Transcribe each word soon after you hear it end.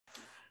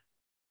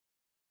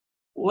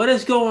What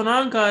is going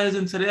on, guys?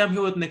 And today I'm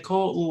here with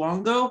Nicole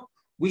Luongo.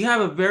 We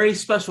have a very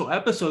special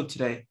episode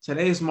today.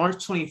 Today is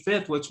March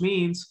 25th, which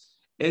means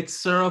it's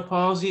Cerebral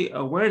Palsy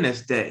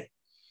Awareness Day.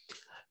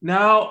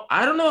 Now,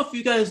 I don't know if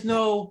you guys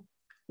know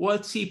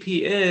what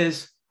CP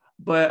is,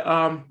 but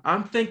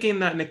I'm thinking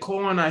that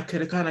Nicole and I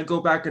could kind of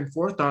go back and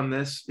forth on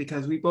this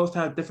because we both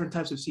have different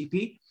types of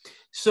CP.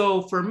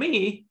 So for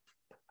me,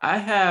 I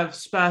have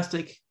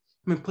spastic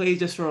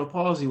hemiplegia cerebral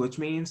palsy, which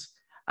means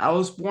I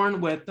was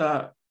born with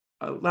a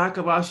lack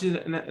of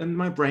oxygen in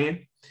my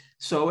brain.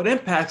 So it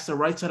impacts the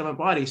right side of my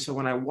body. So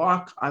when I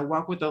walk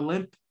with a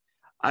limp.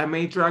 I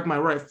may drag my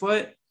right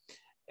foot,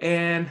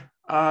 and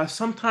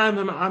sometimes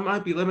I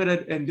might be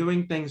limited in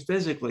doing things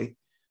physically.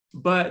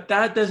 But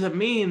that doesn't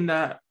mean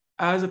that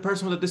as a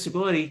person with a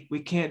disability,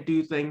 we can't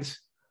do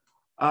things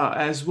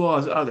as well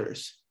as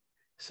others.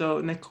 So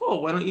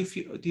Nicole, why don't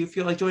do you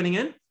feel like joining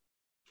in?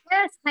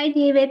 Yes. Hi,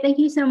 David. Thank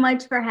you so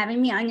much for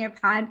having me on your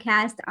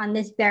podcast on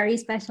this very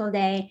special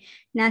day,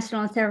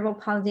 National Cerebral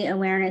Palsy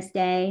Awareness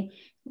Day.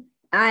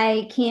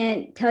 I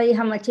can't tell you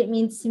how much it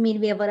means to me to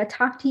be able to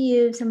talk to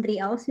you, somebody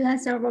else who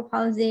has cerebral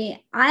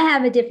palsy. I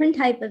have a different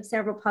type of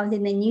cerebral palsy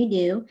than you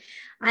do.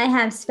 I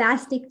have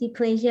spastic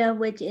diplegia,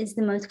 which is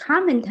the most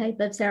common type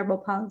of cerebral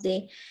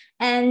palsy.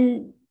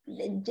 And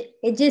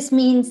it just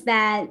means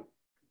that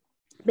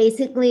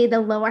basically the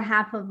lower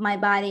half of my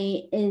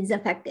body is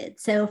affected.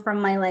 So from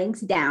my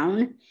legs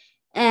down.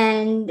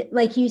 And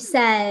like you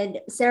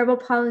said, cerebral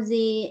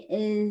palsy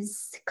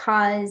is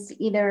caused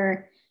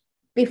either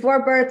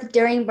before birth,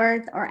 during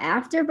birth, or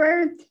after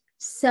birth.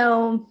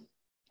 So,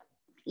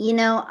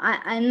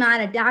 I'm not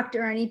a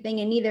doctor or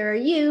anything, and neither are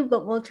you,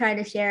 but we'll try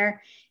to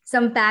share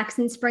some facts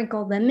and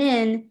sprinkle them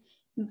in.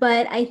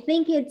 But I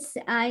think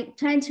I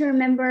trying to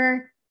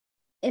remember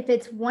if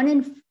it's 1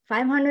 in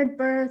 500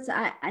 births.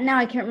 Now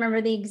I can't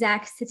remember the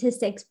exact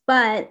statistics,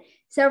 but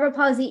cerebral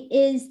palsy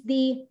is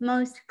the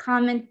most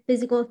common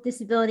physical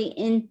disability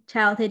in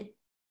childhood,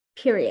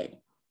 period.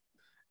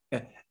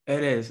 It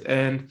is.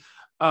 And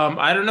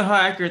I don't know how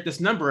accurate this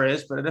number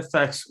is, but it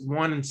affects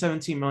 1 in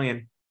 17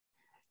 million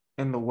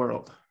in the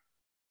world.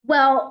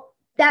 Well,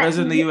 As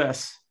in the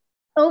US.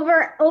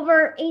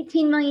 Over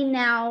 18 million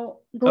now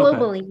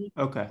globally.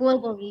 Okay.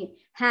 Globally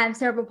have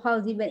cerebral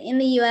palsy, but in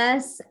the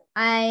US,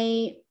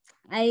 I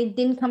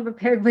didn't come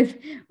prepared with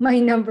my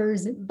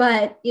numbers,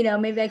 but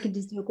maybe I could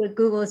just do a quick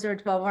Google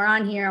search while we're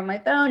on here on my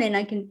phone, and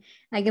I can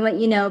let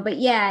you know. But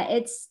yeah,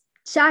 it's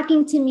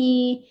shocking to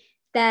me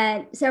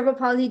that cerebral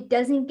palsy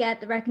doesn't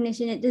get the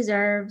recognition it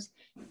deserves.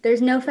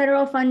 There's no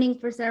federal funding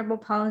for cerebral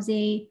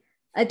palsy.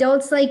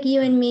 Adults like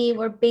you and me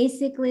were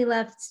basically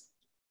left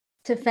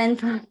to fend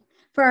for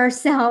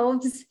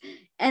ourselves.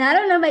 And I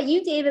don't know about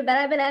you, David, but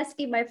I've been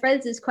asking my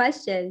friends this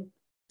question.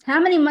 How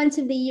many months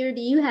of the year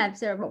do you have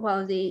cerebral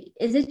palsy?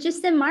 Is it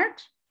just in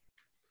March?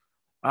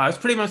 It's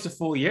pretty much a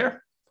full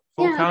year,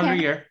 full calendar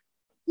year.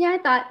 Yeah, I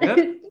thought.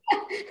 Yep.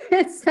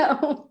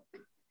 So.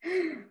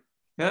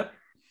 Yep.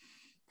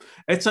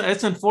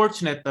 It's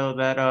unfortunate though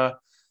that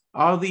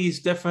all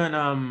these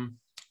different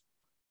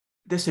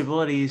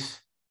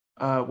disabilities,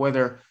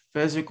 whether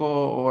physical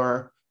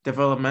or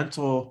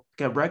developmental,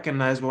 get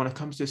recognized, but when it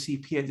comes to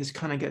CP, it just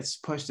kind of gets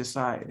pushed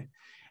aside.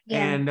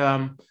 Yeah.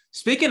 And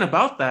speaking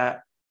about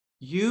that,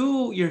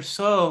 you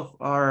yourself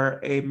are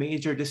a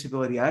major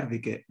disability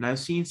advocate, and I've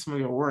seen some of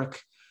your work.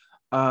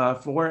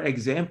 For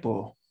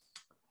example,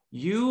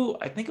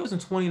 I think it was in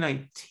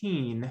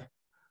 2019,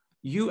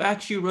 you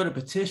actually wrote a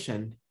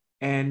petition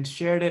and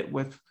shared it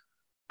with,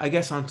 I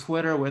guess, on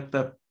Twitter with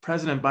the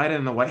President Biden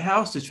in the White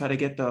House to try to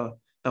get the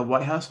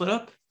White House lit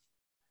up.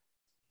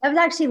 That was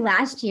actually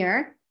last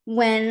year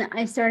when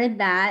I started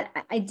that.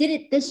 I did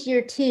it this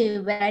year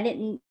too, but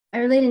I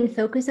really didn't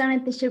focus on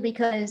it this year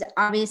because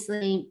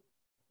obviously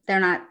they're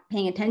not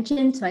paying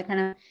attention. So if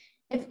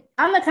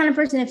I'm the kind of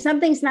person, if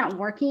something's not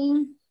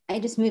working, I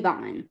just move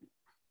on,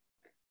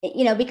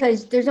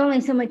 because there's only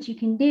so much you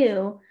can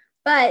do.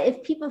 But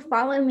if people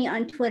follow me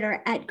on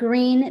Twitter at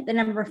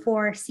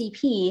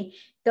green4CP,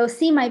 they'll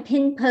see my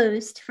pinned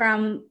post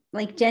from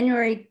like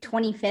January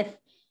 25th,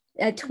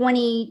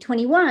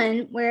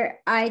 2021,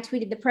 where I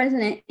tweeted the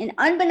president, and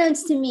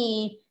unbeknownst to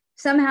me,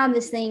 somehow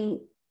this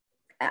thing,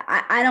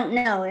 I don't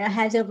know, it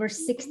has over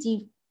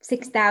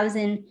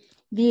 66,000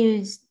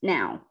 views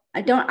now.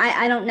 I don't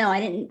know. I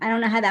don't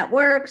know how that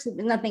works. It's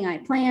nothing I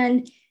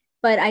planned,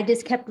 but I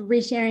just kept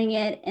resharing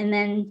it. And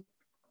then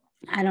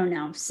I don't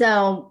know.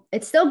 So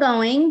it's still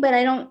going, but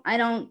I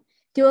don't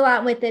do a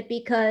lot with it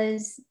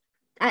because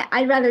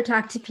I'd rather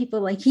talk to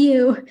people like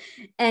you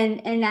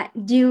and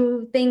not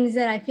do things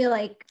that I feel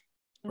like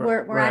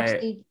we're right.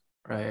 actually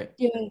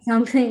doing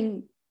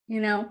something,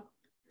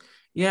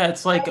 Yeah,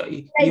 it's like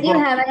I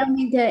don't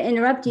mean to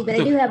interrupt you, but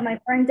I do have my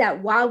friends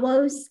at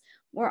Wawos.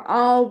 We're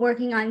all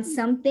working on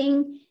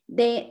something.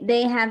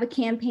 They have a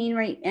campaign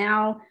right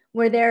now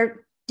where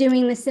they're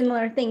doing the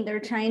similar thing. They're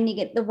trying to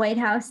get the White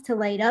House to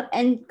light up.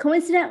 And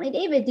coincidentally,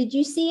 David, did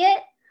you see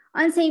it?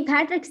 On St.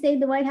 Patrick's Day,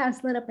 the White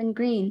House lit up in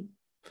green.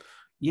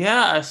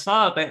 Yeah, I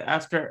saw that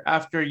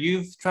after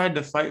you've tried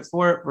to fight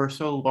for it for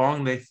so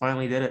long, they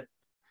finally did it.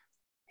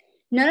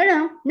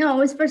 No, it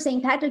was for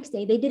St. Patrick's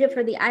Day. They did it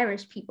for the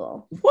Irish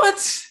people.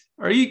 What?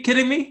 Are you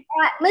kidding me?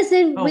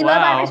 Listen, Oh we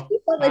love Irish wow,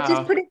 people. Let's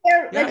just wow. put it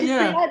there. Yeah, Let's just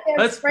put it yeah. out there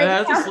Let's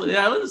right just now.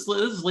 yeah, let's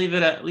just leave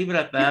it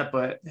at that.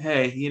 But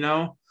hey,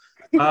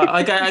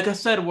 like I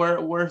said,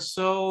 we're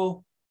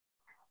so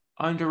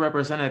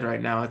underrepresented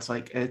right now. It's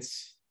like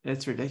it's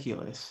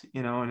ridiculous,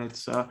 and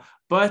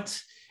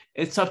but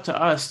it's up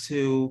to us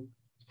to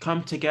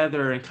come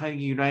together and kind of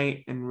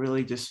unite and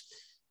really just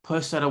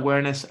push that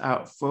awareness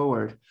out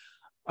forward.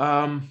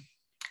 Um,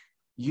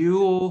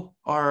 you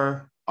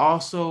are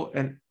also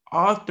an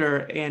author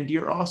and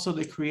you're also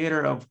the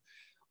creator of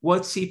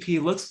What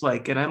CP Looks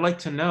Like. And I'd like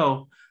to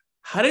know,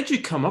 how did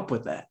you come up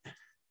with that?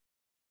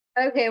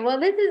 Okay, well,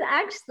 this is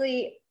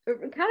actually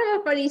kind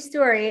of a funny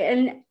story.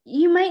 And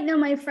you might know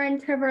my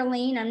friend Trevor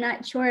Lane. I'm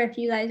not sure if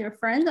you guys are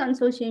friends on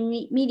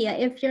social media.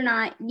 If you're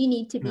not, you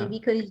need to be Yeah.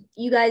 because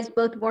you guys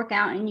both work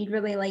out and you'd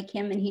really like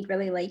him and he'd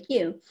really like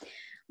you.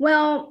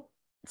 Well,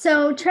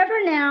 so Trevor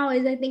now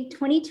is, I think,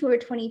 22 or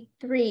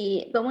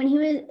 23, but when he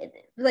was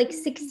like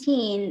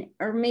 16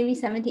 or maybe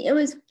 17, it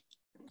was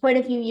quite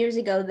a few years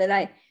ago that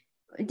I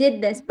did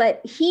this,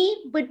 but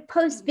he would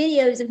post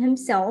videos of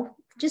himself,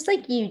 just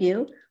like you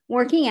do,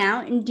 working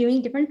out and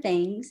doing different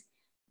things.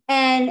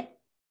 And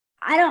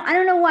I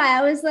don't know why.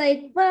 I was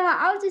like, well,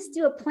 I'll just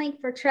do a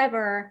plank for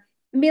Trevor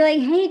and be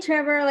like, hey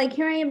Trevor, like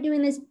here I am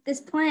doing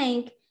this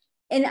plank.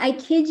 And I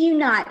kid you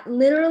not,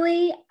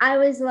 literally, I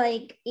was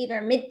like either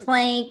mid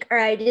plank or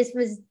I just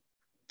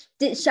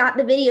shot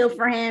the video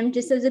for him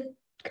just as a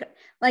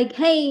like,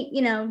 hey,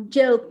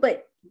 joke,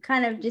 but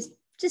kind of just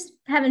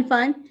having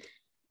fun.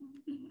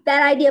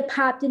 That idea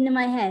popped into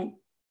my head.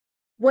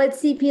 What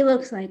CP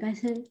looks like. I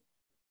said,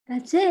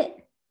 that's it.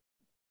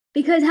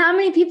 Because how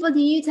many people do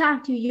you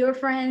talk to, your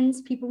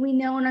friends, people we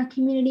know in our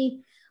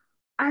community?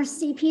 Our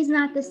CP is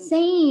not the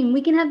same.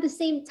 We can have the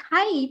same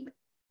type.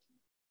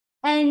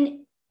 And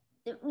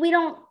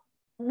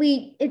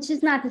it's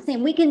just not the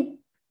same. We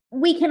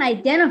can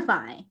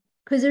identify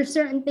because there's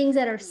certain things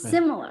that are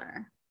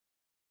similar.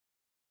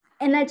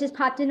 And that just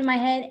popped into my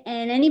head.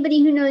 And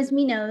anybody who knows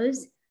me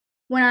knows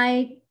when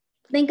I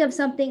think of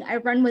something, I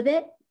run with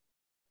it.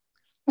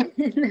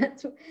 And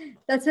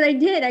that's what I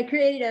did. I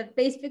created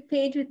a Facebook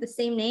page with the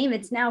same name.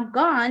 It's now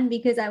gone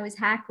because I was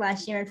hacked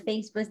last year and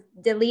Facebook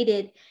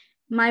deleted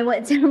my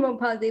What Cerebral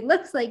Palsy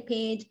Looks Like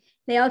page.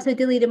 They also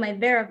deleted my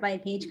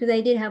verified page because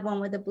I did have one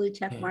with a blue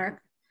check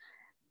mark.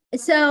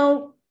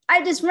 So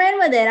I just ran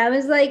with it. I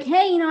was like,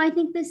 hey, I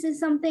think this is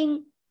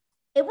something.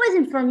 It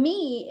wasn't for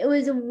me. It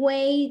was a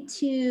way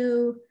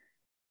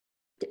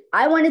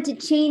I wanted to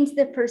change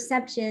the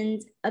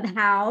perceptions of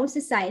how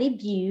society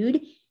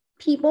viewed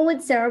people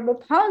with cerebral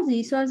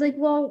palsy. So I was like,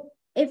 well,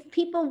 if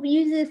people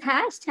use this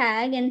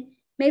hashtag and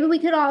maybe we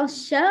could all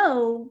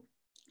show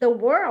the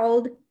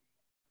world,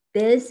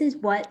 this is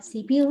what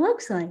CP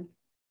looks like.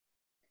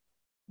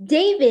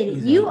 David,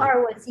 Exactly. you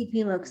are what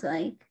CP looks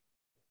like.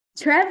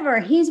 Trevor,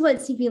 he's what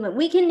CP looks like.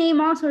 We can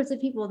name all sorts of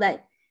people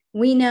that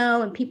we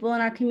know and people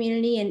in our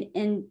community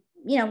and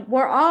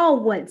we're all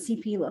what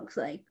CP looks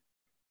like.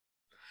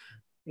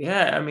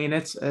 Yeah, I mean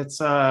it's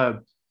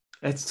to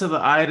the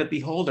eye of the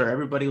beholder.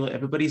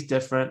 Everybody's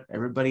different.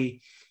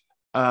 Everybody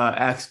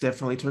acts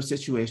differently towards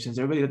situations.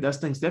 Everybody does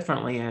things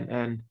differently,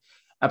 and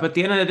but at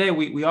the end of the day,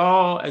 we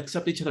all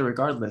accept each other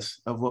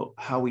regardless of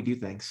how we do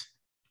things.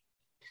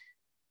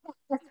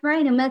 That's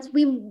right, and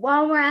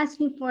all we're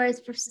asking for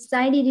is for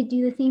society to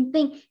do the same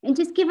thing and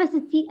just give us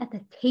a seat at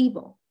the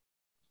table.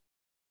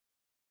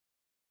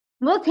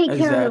 We'll take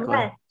care of the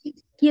rest.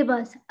 Just give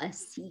us a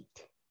seat.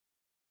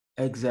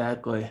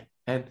 Exactly,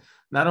 and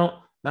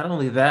not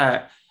only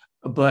that,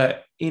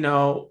 but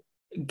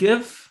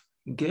give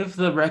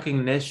the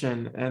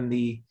recognition and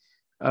the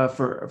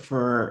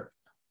for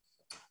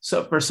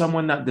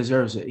someone that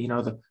deserves it.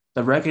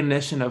 The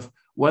recognition of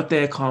what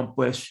they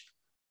accomplish,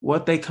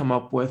 what they come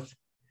up with,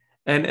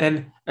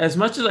 and as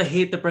much as I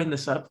hate to bring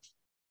this up,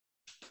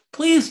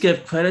 please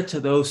give credit to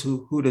those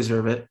who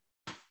deserve it.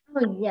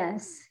 Oh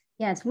yes,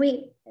 that's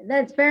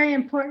very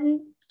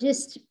important.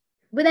 Just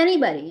with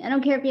anybody, I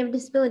don't care if you have a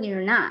disability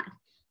or not.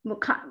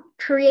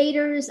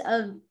 Creators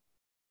of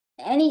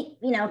any,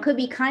 it could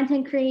be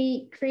content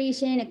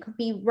creation, it could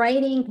be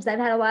writing, because I've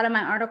had a lot of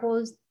my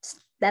articles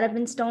that have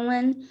been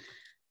stolen.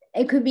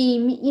 It could be,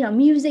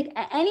 music,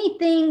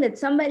 anything that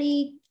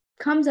somebody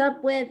comes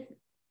up with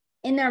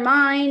in their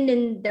mind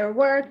and their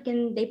work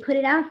and they put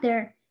it out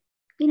there,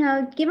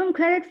 give them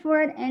credit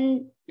for it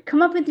and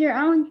come up with your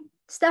own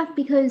stuff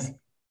because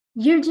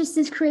you're just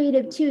as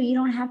creative too. You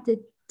don't have to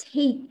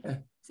take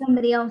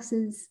somebody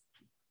else's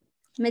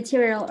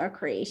material or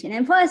creation.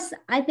 And plus,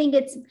 I think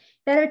it's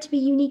better to be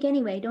unique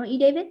anyway. Don't you,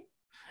 David?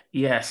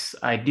 Yes,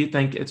 I do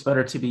think it's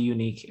better to be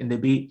unique and to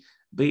be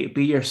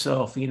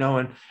yourself,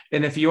 and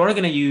if you are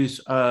going to use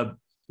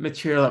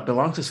material that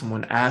belongs to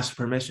someone, ask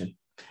permission.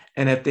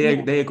 And if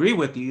they agree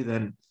with you,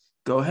 then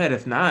go ahead.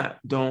 If not,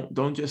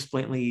 don't just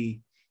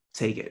blatantly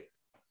take it.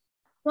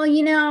 Well,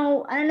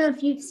 I don't know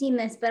if you've seen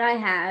this, but I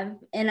have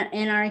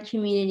in our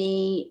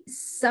community.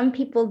 Some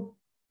people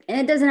and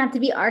it doesn't have to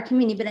be our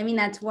community, but I mean,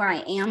 that's where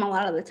I am a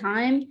lot of the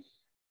time.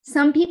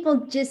 Some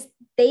people just,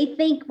 they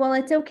think, well,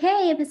 it's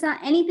okay if it's not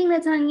anything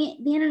that's on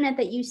the internet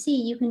that you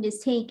see, you can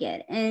just take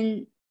it.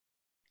 And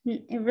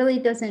it really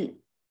doesn't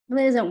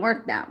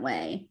work that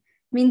way.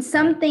 I mean,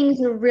 some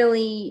things are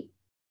really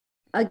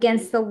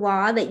against the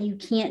law that you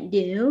can't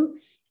do.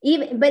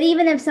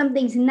 Even if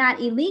something's not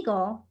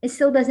illegal, it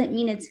still doesn't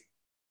mean it's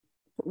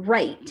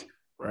right.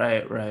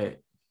 Right.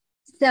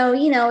 So,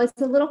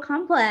 it's a little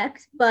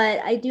complex, but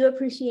I do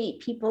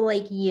appreciate people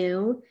like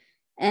you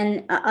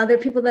and other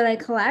people that I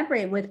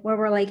collaborate with where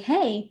we're like,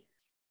 hey,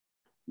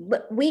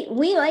 we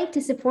like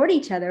to support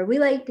each other. We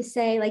like to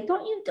say, like,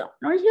 don't you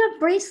have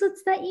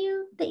bracelets that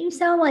you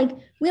sell? Like,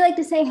 we like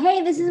to say,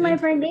 hey, this is my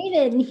friend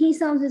David and he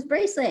sells this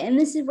bracelet and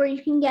this is where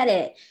you can get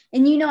it.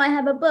 And I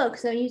have a book.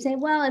 So you say,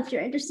 well, if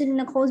you're interested in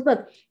Nicole's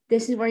book,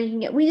 this is where you can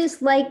get. We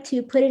just like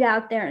to put it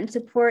out there and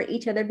support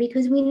each other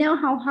because we know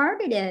how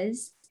hard it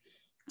is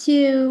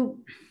to,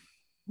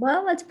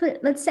 well,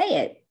 let's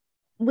say it.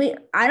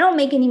 I don't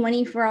make any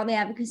money for all the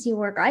advocacy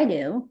work I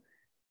do.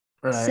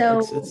 Right. So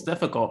It's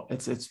difficult.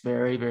 It's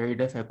very, very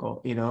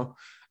difficult.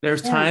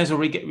 There's yeah. times where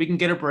we can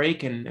get a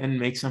break and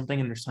make something,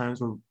 and there's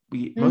times where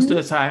most of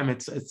the Mm-hmm. time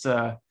it's It's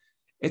a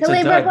a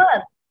labor of dud.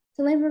 love. It's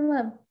a labor of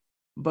love.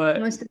 But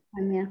Most of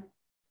the time, yeah.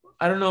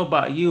 I don't know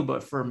about you,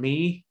 but for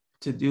me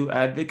to do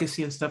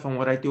advocacy and stuff and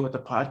what I do with the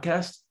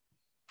podcast,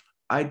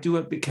 I do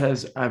it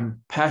because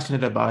I'm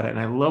passionate about it and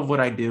I love what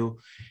I do.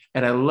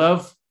 And I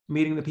love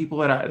meeting the people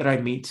that I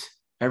meet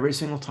every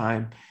single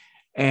time.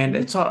 And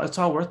Mm-hmm. it's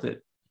all worth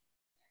it.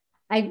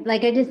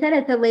 Like I just said,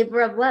 it's a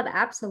labor of love.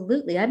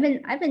 Absolutely. I've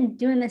been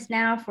doing this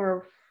now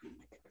for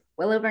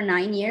well over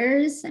 9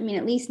 years. I mean,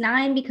 at least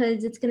 9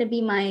 because it's going to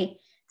be my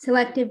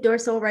selective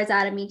dorsal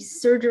rhizotomy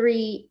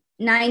surgery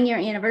 9-year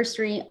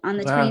anniversary on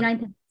the Wow.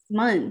 29th of this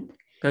month. So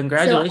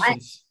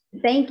Congratulations.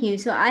 thank you.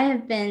 So I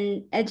have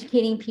been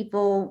educating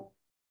people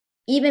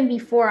even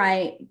before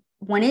I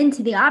went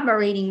into the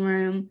operating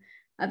room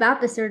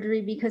about the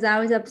surgery because I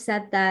was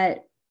upset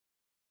that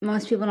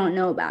most people don't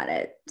know about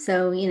it.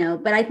 So,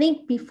 but I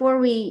think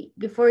before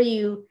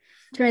you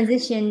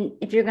transition,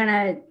 if you're going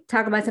to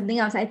talk about something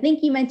else, I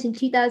think you mentioned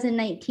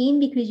 2019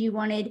 because you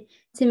wanted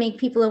to make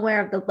people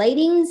aware of the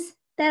lightings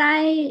that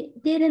I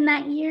did in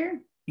that year.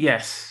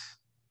 Yes.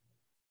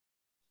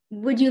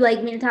 Would you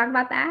like me to talk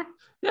about that?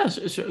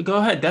 Yes. Sure. Go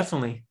ahead.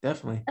 Definitely.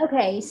 Definitely.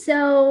 Okay.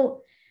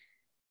 So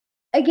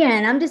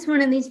again, I'm just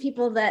one of these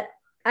people that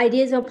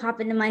ideas will pop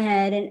into my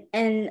head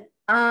and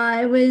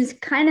I was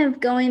kind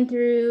of going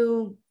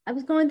through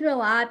a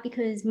lot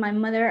because my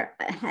mother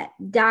had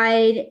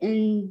died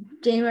in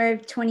January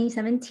of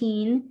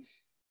 2017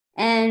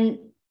 and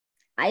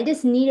I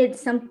just needed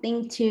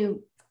something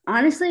to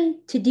honestly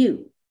to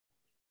do.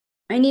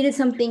 I needed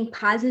something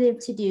positive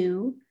to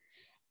do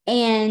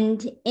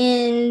and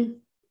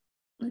in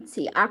let's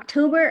see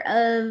October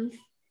of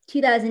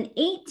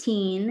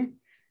 2018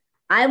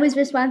 I was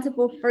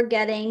responsible for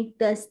getting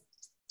the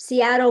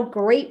Seattle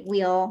Great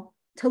Wheel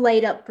to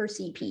light up for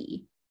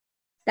CP.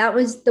 That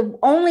was the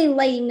only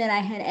lighting that I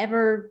had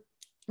ever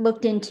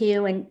looked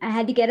into. And I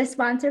had to get a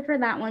sponsor for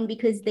that one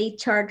because they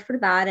charge for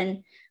that.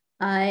 And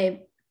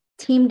I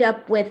teamed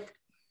up with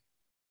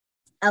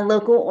a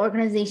local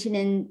organization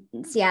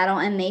in Seattle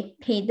and they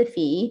paid the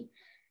fee.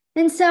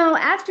 And so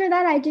after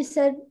that, I just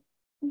said,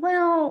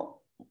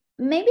 well,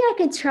 maybe I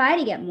could try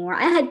to get more.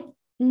 I had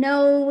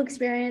no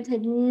experience,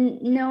 had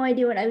no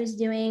idea what I was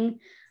doing.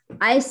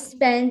 I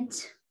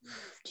spent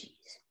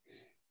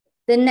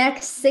the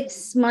next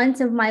 6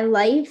 months of my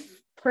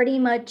life pretty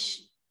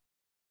much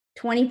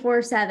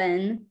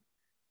 24/7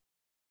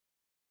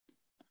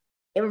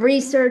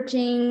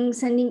 researching,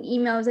 sending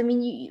emails. I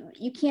mean,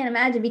 you can't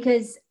imagine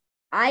because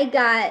I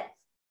got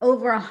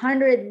over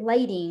 100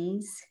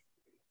 lightings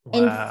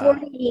in Wow.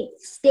 48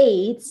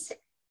 states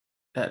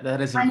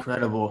That is on,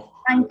 incredible.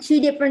 on 2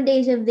 different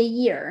days of the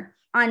year.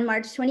 On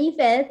March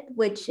 25th,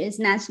 which is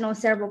National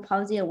Cerebral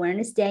Palsy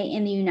Awareness Day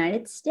in the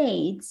United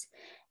States,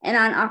 and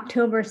on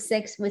October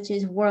 6th, which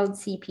is World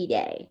CP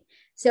Day.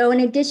 So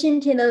in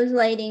addition to those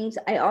lightings,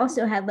 I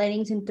also had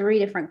lightings in 3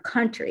 different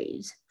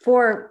countries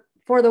for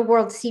the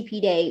World CP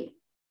Day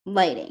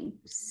lighting.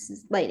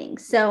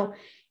 So,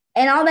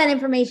 and all that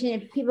information,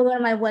 if people go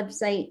to my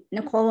website,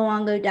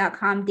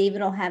 NicoleLuongo.com,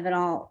 David will have it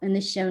all in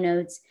the show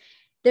notes.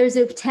 There's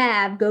a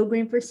tab, Go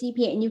Green for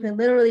CP, and you can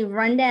literally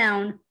run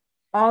down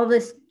all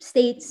the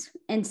states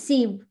and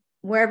see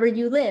wherever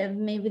you live.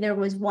 Maybe there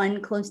was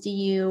one close to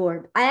you,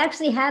 or I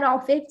actually had all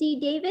 50,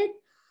 David,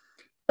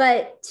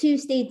 but 2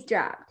 states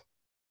dropped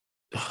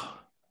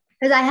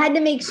because I had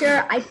to make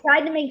sure, I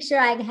tried to make sure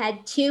I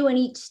had 2 in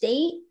each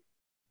state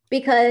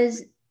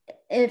because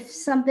if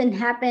something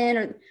happened,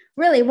 or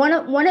really one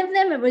of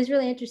them, it was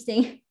really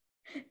interesting.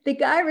 The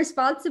guy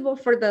responsible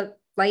for the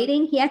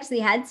lighting, he actually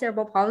had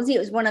cerebral palsy. It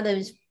was one of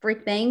those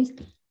freak things.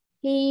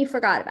 He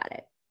forgot about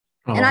it.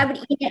 And I Oh,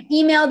 would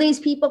email these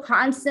people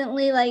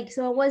constantly, like,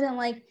 so it wasn't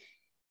like,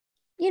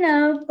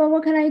 but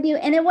what can I do?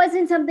 And it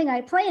wasn't something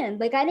I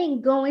planned. Like, I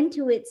didn't go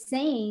into it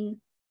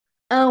saying,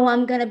 oh,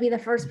 I'm going to be the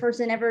first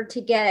person ever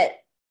to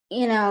get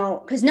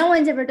because no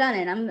one's ever done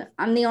it.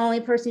 I'm the only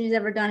person who's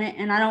ever done it,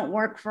 and I don't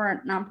work for a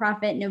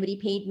nonprofit. Nobody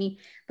paid me,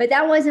 but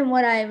that wasn't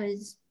what I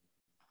was.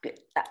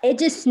 It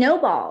just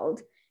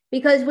snowballed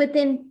because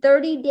within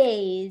 30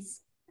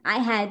 days, I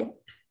had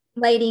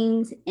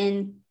lightings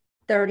in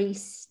 30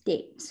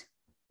 states.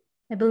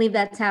 I believe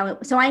that's how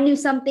it. So I knew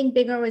something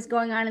bigger was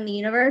going on in the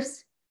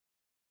universe.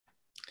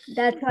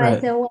 That's why I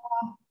Right. said, well,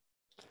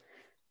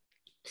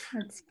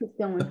 let's keep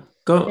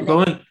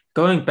going.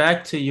 Going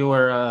back to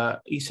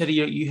your you said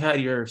you had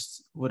your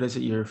what is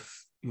it your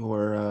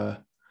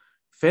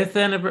fifth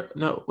anniversary,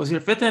 no, was it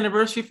your fifth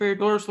anniversary for your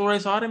dorsal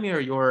rhizotomy or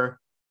your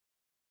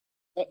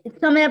It's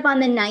coming up on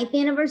the ninth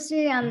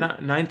anniversary.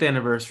 ninth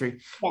anniversary?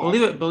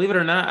 Yes. Believe it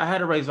or not, I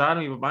had a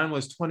rhizotomy, but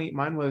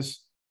mine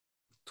was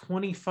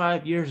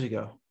 25 years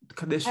ago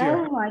this year.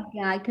 Oh my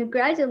God.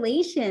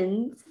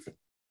 Congratulations.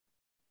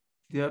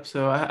 Yep.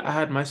 So I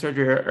had my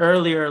surgery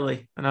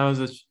early when I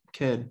was a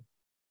kid.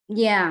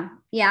 Yeah.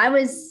 Yeah. I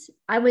was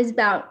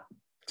about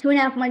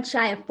 2.5 months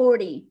shy of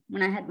 40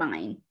 when I had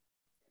mine.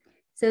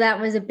 So that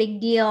was a big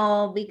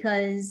deal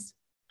because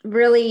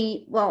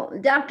really, well,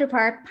 Dr.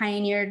 Park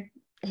pioneered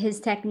his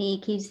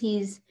technique.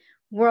 He's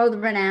world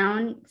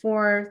renowned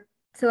for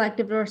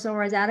selective dorsal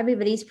rhizotomy,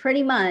 but he's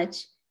pretty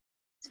much,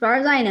 as far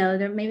as I know,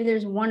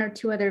 there's one or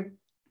two other,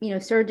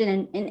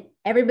 surgeon, and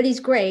everybody's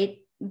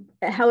great.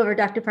 However,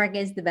 Dr. Park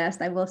is the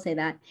best. I will say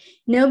that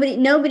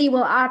nobody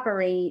will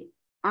operate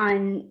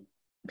on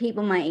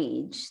people my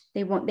age.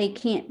 They won't. They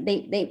can't.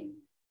 They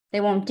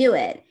won't do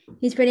it.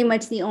 He's pretty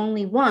much the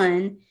only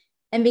one.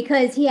 And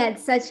because he had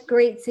such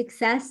great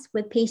success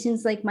with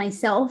patients like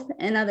myself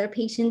and other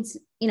patients,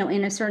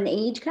 in a certain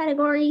age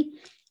category,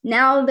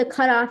 now the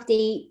cutoff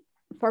date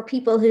for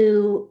people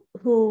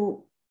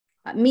who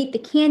meet the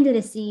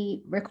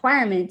candidacy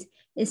requirement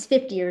is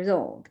 50 years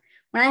old.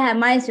 When I had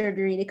my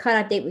surgery, the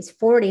cutoff date was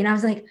 40. And I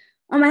was like,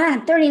 oh my God,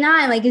 I'm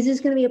 39. Like, is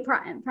this going to be a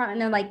problem? And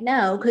they're like,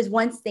 no, because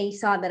once they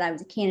saw that I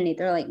was a candidate,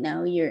 they're like,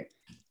 no, you're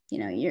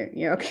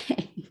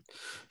okay.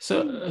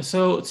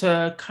 So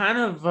to kind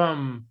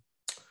of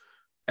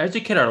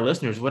educate our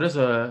listeners, what is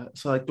a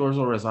select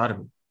dorsal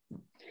rhizotomy?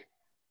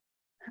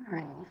 All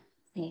right.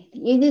 The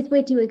easiest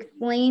way to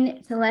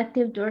explain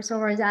selective dorsal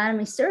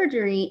rhizotomy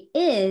surgery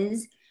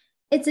is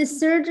it's a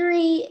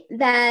surgery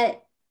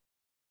that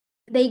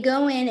they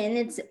go in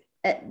and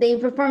they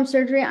perform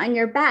surgery on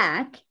your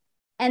back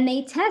and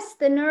they test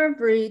the nerve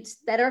roots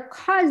that are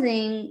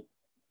causing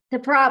the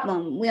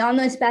problem. We all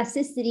know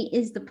spasticity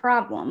is the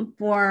problem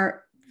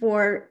for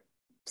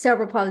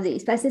cerebral palsy.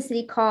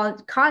 Spasticity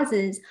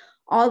causes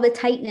all the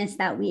tightness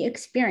that we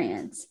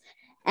experience.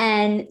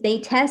 And they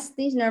test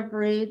these nerve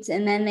roots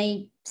and then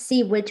they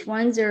see which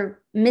ones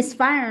are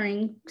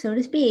misfiring, so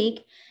to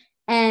speak.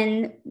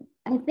 And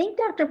I think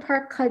Dr.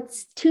 Park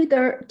cuts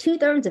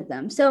two-thirds of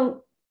them.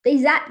 So they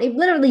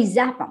literally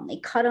zap them. They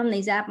cut them,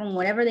 they zap them,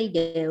 whatever they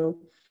do.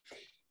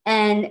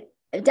 And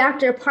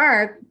Dr.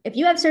 Park, if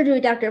you have surgery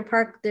with Dr.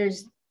 Park,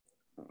 there's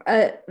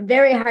a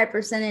very high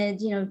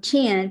percentage,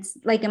 chance,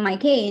 like in my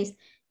case,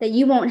 that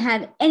you won't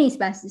have any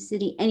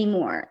spasticity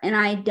anymore. And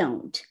I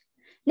don't.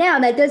 Now,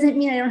 that doesn't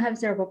mean I don't have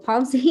cerebral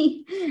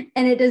palsy,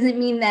 and it doesn't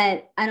mean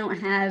that I don't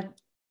have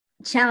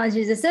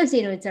challenges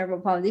associated with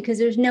cerebral palsy because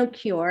there's no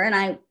cure. And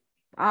I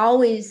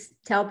always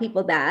tell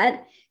people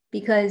that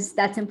because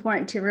that's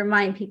important to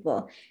remind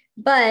people.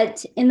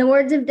 But in the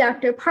words of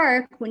Dr.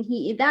 Park, when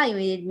he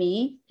evaluated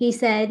me, he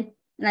said,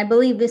 and I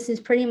believe this is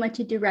pretty much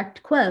a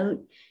direct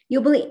quote,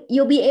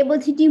 you'll be able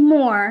to do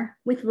more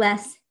with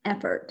less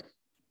effort.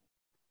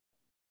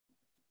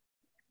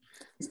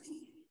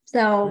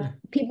 So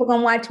people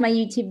can watch my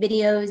YouTube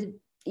videos.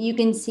 You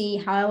can see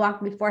how I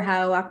walk before,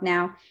 how I walk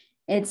now.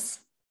 It's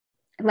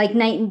like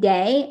night and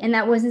day. And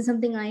that wasn't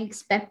something I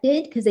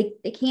expected because they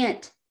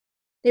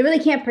really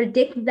can't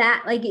predict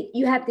that. Like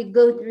you have to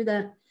go through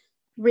the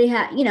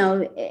rehab,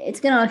 it's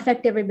going to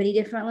affect everybody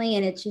differently.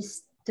 And it's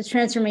just, the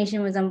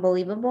transformation was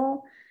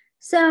unbelievable.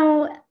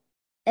 So,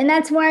 and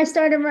that's why I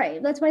started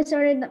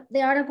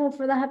the article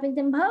for the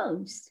Huffington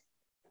Post.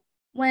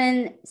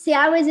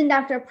 I was in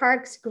Dr.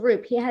 Park's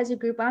group. He has a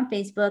group on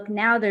Facebook.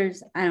 Now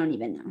there's, I don't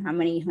even know how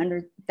many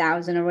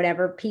 100,000 or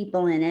whatever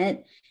people in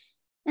it.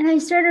 And I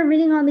started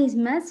reading all these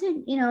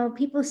messages,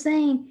 people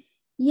saying,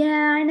 yeah,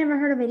 I never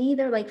heard of it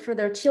either. Like for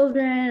their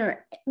children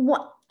or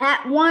what,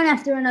 at one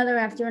after another,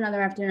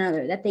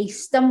 that they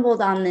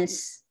stumbled on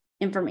this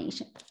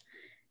information.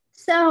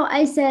 So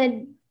I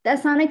said,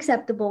 that's not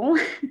acceptable.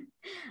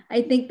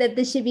 I think that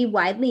this should be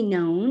widely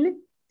known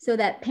so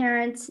that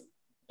parents,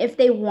 if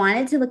they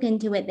wanted to look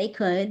into it, they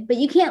could, but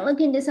you can't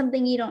look into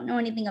something you don't know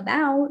anything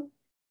about.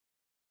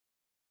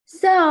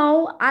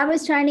 So I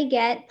was trying to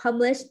get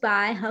published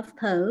by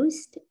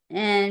HuffPost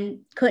and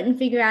couldn't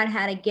figure out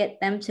how to get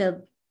them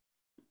to,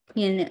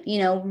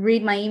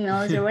 read my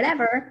emails or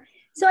whatever.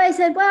 So I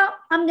said, well,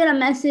 I'm going to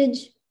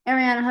message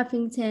Ariana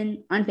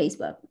Huffington on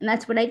Facebook. And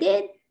that's what I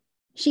did.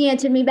 She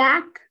answered me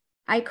back.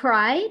 I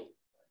cried,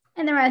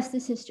 and the rest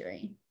is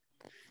history.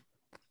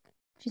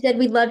 She said,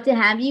 we'd love to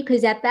have you,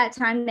 because at that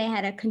time they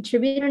had a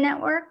contributor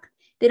network.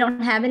 They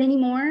don't have it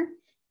anymore.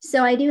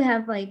 So I do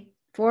have like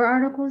 4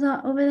 articles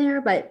over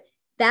there, but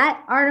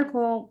that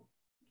article,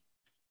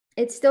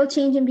 it's still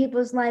changing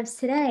people's lives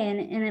today.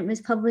 And it was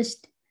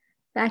published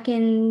back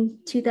in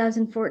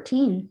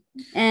 2014.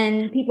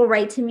 And people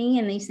write to me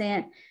and they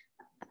say,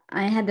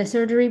 I had the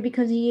surgery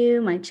because of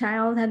you. My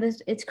child had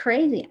this. It's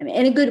crazy. I mean,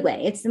 in a good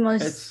way. It's the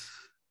most It's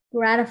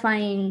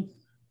gratifying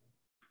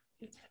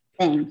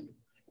thing.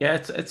 yeah,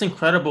 it's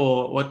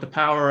incredible what the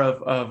power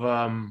of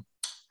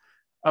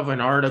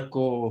an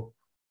article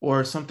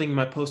or something you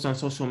might post on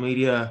social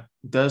media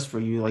does for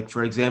you. Like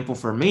for example,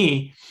 for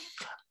me,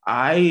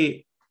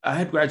 I I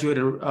had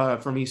graduated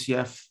from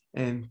UCF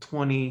in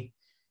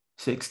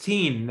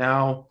 2016.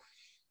 Now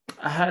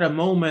I had a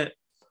moment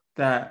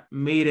that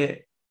made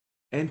it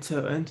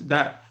into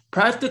that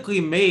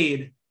practically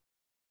made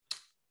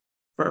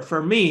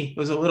for me, it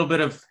was a little bit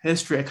of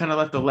history. I kind of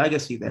left a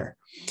legacy there.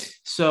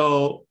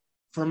 So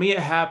for me, it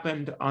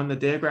happened on the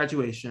day of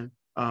graduation.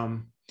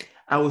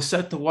 I was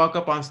set to walk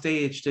up on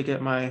stage to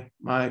get my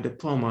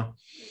diploma,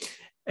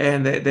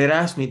 and they'd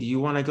asked me, "Do you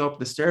want to go up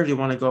the stairs? Do you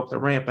want to go up the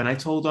ramp?" And I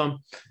told them,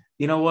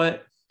 "You know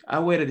what? I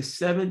waited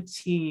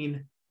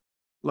 17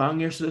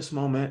 long years for this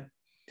moment.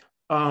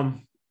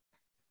 Um,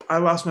 I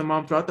lost my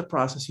mom throughout the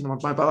process. You know,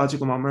 my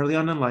biological mom early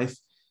on in life,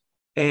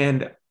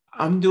 and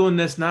I'm doing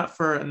this not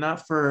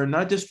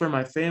just for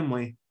my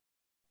family,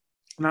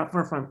 not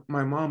for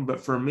my mom, but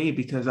for me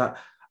because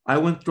I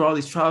went through all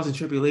these trials and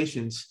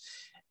tribulations,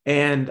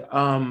 and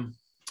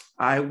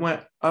I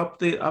went up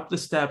the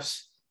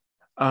steps,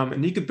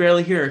 and you could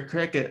barely hear a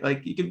cricket,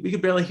 like you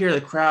could barely hear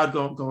the crowd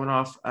going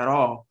off at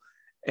all.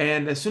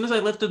 And as soon as I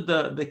lifted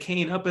the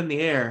cane up in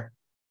the air,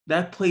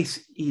 that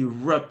place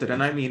erupted,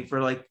 and I mean for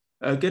like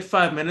a good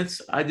 5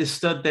 minutes, I just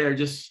stood there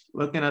just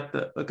looking at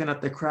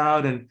the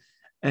crowd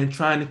and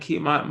trying to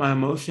keep my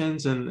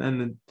emotions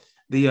and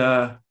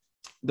the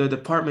the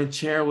department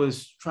chair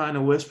was trying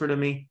to whisper to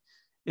me,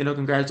 you know,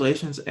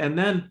 congratulations. And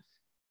then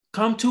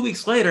come 2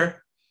 weeks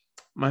later,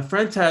 my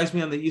friend tags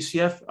me on the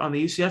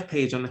UCF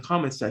page on the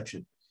comment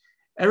section.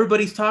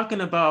 Everybody's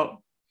talking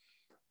about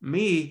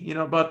me, you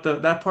know, about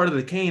that part of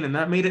the cane, and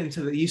that made it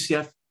into the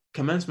UCF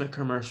commencement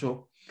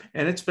commercial,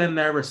 and it's been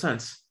there ever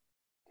since.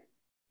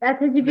 That's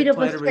such a They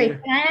beautiful play it every story.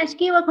 year. Can I ask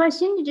you a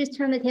question to just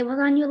turn the tables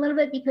on you a little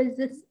bit? Because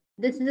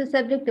this is a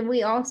subject that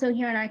we also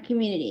hear in our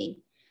community.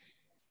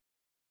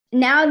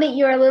 Now that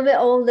you're a little bit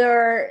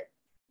older,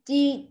 do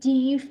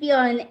you feel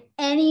in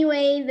any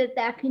way that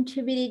that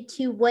contributed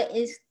to what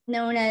is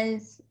known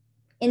as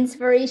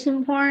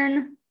inspiration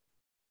porn?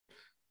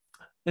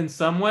 In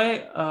some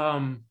way, I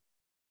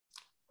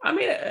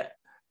mean,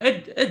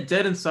 it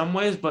did in some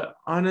ways, but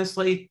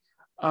honestly,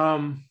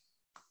 um,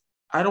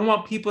 I don't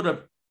want people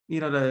to, you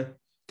know, to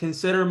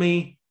consider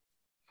me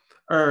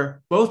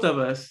or both of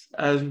us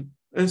as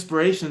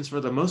inspirations for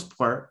the most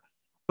part,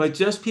 but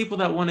just people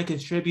that want to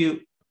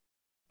contribute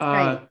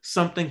Right.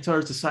 something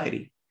towards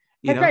society,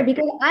 you That's right. know?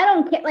 Because I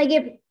don't care, like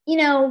if,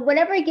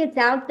 whatever gets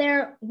out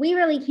there, we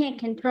really can't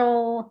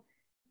control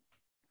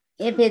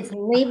if it's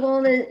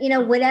labeled as,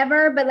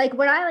 whatever. But like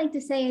what I like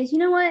to say is, you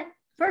know what?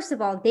 First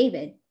of all,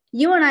 David,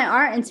 you and I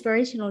are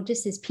inspirational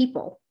just as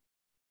people.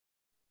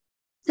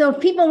 So if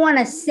people want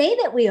to say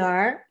that we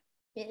are,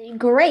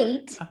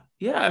 great.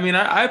 Yeah, I mean,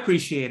 I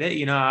appreciate it.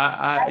 You know,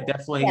 I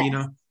definitely, you Yes.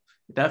 know,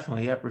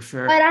 definitely, yeah, for But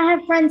sure. I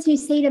have friends who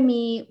say to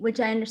me, which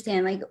I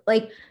understand,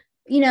 like,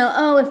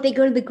 oh, if they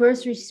go to the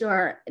grocery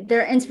store,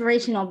 they're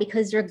inspirational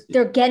because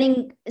they're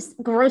getting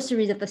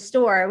groceries at the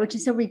store, which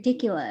is so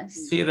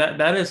ridiculous. See,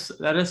 that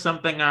is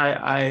something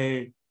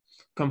I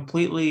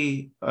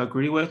completely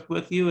agree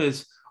with you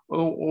is,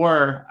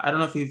 or I don't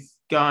know if you've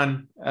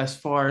gone as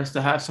far as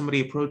to have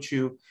somebody approach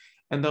you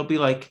and they'll be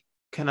like,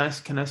 can I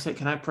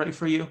pray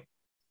for you?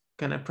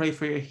 Can I pray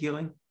for your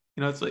healing?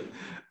 You know, it's like,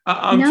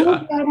 No,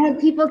 but I've had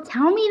people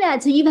tell me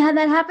that. So you've had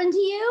that happen to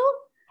you?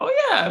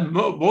 oh yeah,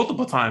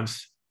 multiple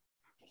times.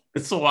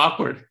 It's so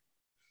awkward.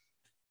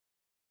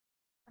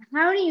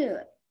 How do you?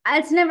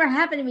 It's never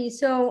happened to me.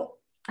 So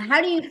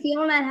how do you feel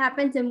when that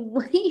happens, and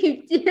what do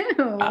you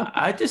do?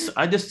 I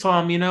just tell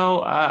them, you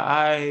know,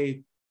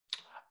 I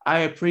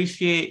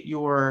appreciate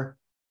your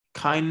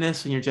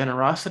kindness and your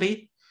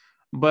generosity,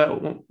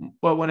 but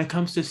when it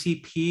comes to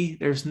CP,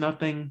 there's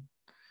nothing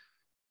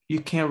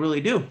you can't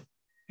really do.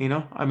 You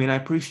know, I mean, I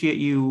appreciate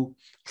you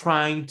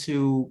trying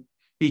to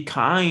be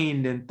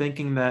kind and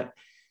thinking that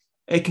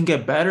it can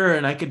get better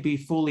and I could be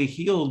fully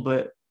healed,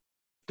 but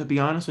to be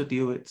honest with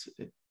you, it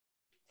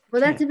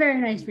Well, that's can't. a very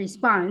nice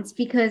response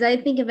because I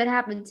think if it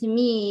happened to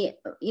me,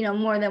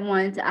 more than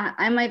once,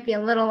 I might be a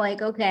little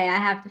like, okay, I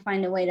have to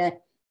find a way to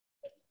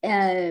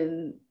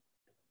um,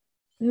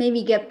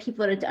 maybe get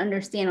people to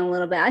understand a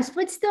little bit. I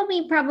would still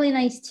be probably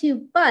nice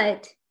too,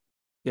 but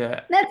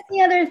Yeah, that's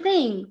the other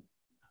thing.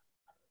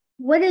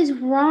 What is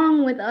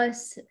wrong with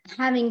us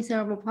having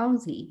cerebral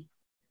palsy?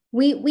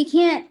 We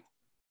can't.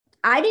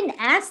 I didn't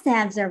ask to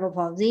have cerebral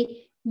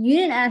palsy. You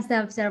didn't ask to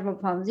have cerebral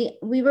palsy.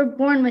 We were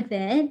born with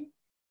it.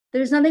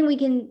 There's nothing we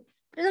can.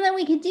 There's nothing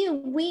we can do.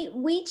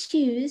 We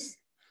choose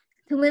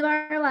to live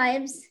our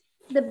lives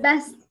the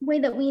best way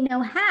that we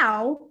know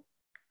how,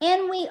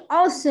 And we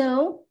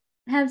also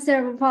have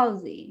cerebral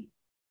palsy.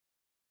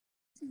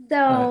 Right.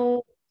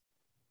 So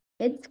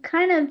it's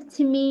kind of,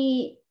 to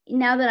me,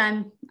 now that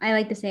I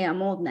like to say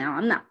I'm old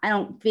now. I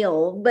don't feel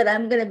old, but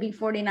I'm going to be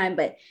 49.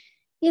 But,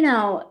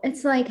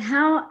 it's like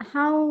how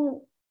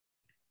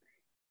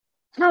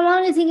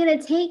long is it going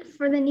to take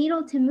for the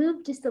needle to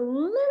move just a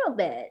little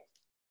bit?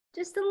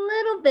 Just a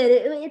little bit.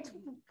 It's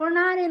we're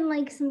not in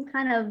like some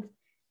kind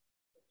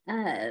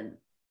of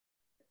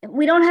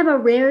we don't have a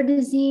rare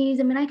disease.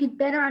 I mean, I could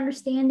better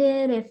understand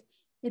it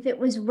if it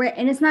was rare,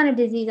 and it's not a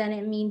disease. I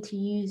didn't mean to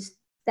use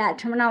that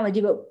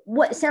terminology, but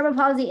what cerebral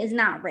palsy is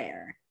not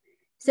rare.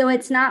 So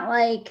it's not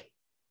like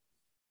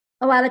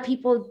a lot of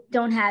people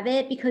don't have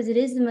it because it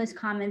is the most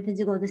common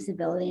physical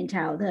disability in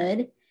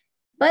childhood,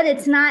 but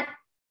it's not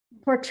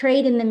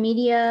portrayed in the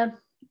media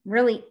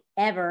really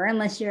ever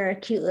unless you're a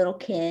cute little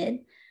kid.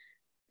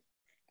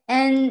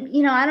 And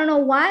I don't know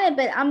why,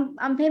 but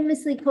I'm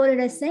famously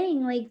quoted as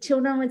saying, like,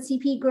 children with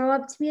CP grow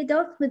up to be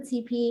adults with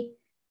CP.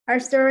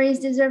 Our stories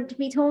deserve to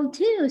be told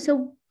too.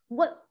 So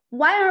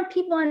why aren't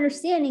people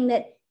understanding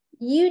that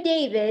you,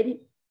 David,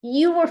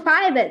 you were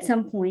 5 at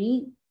some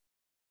point,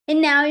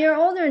 and now you're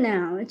older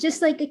now? It's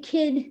just like a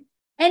kid,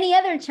 any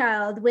other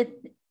child with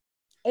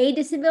a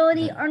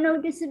disability or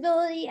no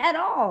disability at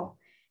all.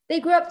 They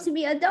grew up to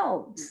be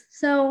adults.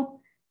 So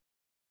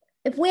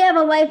if we have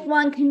a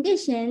lifelong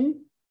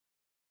condition,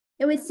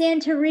 it would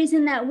stand to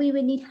reason that we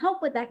would need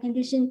help with that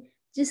condition,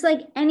 just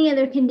like any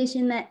other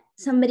condition that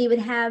somebody would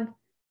have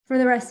for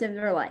the rest of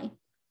their life.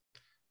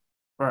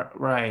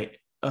 Right.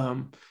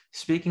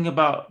 Speaking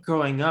about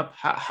growing up,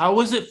 how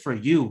was it for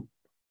you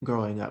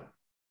growing up?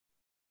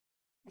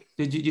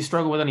 Did you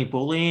struggle with any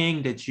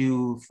bullying? Did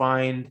you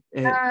find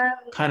it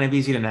kind of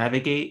easy to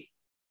navigate?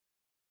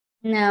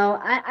 No,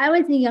 I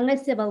was the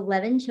youngest of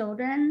 11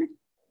 children.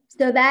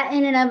 So that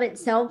in and of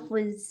itself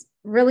was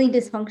really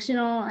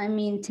dysfunctional. I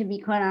mean, to be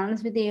quite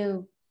honest with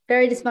you,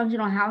 very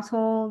dysfunctional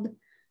household.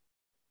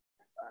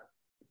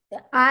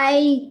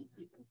 I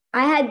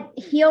had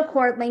heel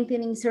cord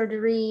lengthening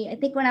surgery, I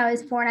think when I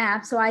was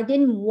 4.5. So I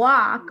didn't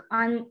walk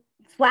on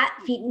flat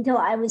feet until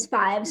I was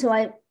 5. So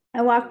I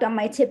walked on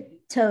my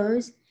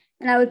tiptoes,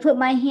 and I would put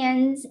my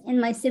hands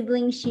in my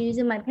siblings' shoes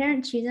and my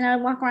parents' shoes, and I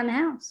would walk around the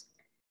house.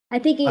 I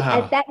think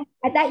Wow.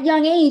 at that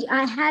young age,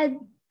 I had,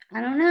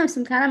 I don't know,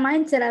 some kind of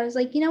mindset. I was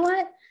like, you know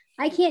what?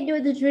 I can't do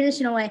it the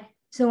traditional way,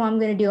 so I'm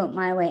going to do it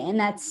my way. And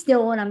that's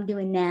still what I'm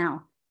doing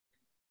now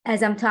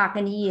as I'm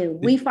talking to you.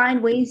 We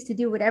find ways to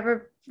do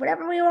whatever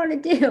we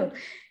want to do.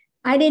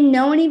 I didn't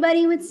know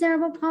anybody with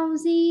cerebral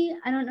palsy.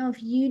 I don't know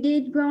if you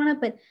did growing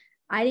up, but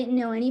I didn't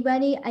know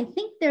anybody. I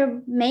think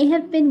there may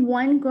have been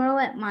one girl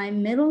at my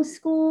middle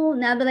school,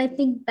 now that I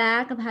think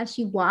back of how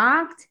she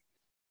walked,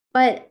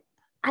 but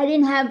I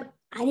didn't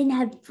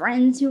have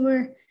friends who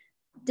were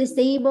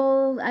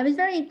disabled.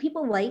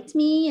 People liked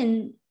me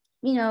and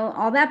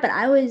all that, but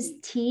I was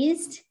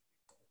teased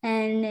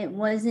and it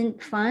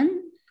wasn't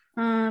fun.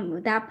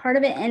 That part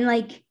of it. And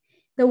like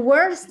the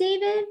worst,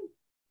 David,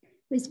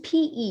 was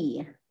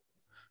PE.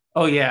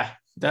 Oh yeah,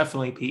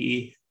 definitely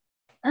PE.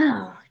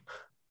 Oh,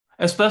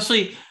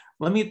 Especially,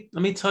 let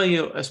me tell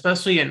you,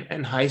 especially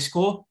in high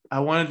school, I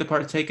wanted to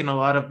partake in a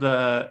lot of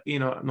the,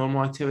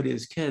 normal activity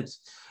as kids,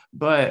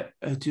 but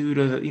due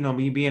to,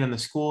 me being in the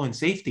school and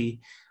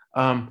safety,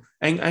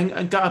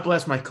 and God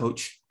bless my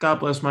coach. God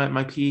bless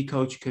my PE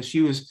coach, because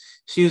she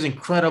was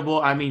incredible.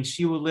 I mean,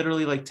 she would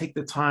literally like take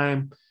the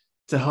time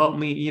to help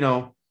me,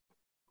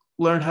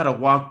 learn how to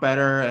walk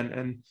better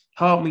and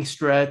help me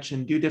stretch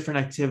and do different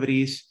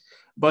activities.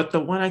 But the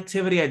one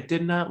activity I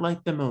did not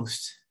like the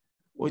most,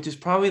 which is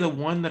probably the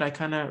one that I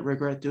kind of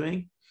regret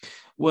doing,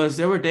 was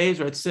there were days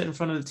where I'd sit in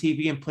front of the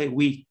TV and play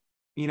Wii,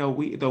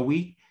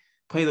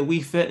 play the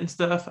Wii Fit and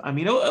stuff. I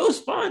mean, it was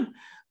fun,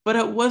 but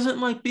it wasn't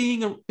like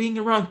being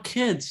around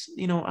kids,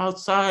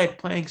 outside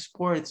playing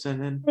sports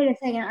and wait a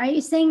second. Are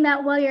you saying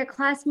that while your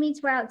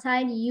classmates were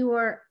outside, you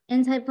were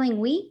inside playing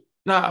Wii?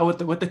 not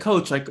with the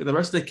coach. Like the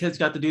rest of the kids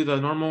got to do the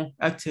normal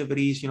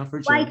activities,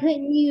 for Why gym.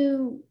 couldn't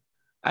you?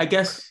 I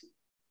guess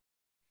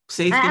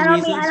safety I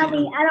don't mean I reasons, don't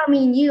mean I don't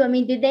mean you. I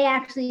mean, did they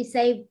actually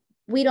say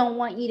we don't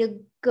want you to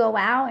go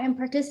out and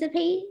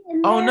participate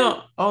in Oh their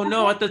no, oh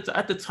no! project?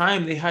 At the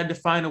time, they had to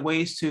find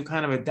ways to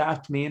kind of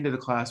adapt me into the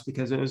class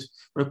because it was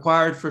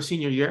required for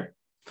senior year.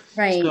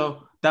 Right.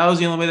 So that was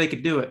the only way they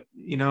could do it,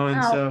 And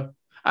Oh, so,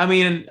 I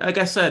mean, and like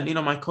I said,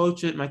 my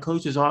coach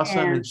is awesome,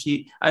 yeah.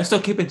 and I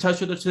still keep in touch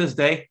with her to this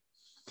day.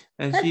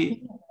 And That's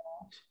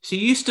she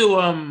used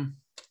to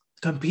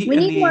compete We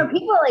in need more the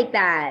people like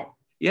that.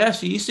 yeah,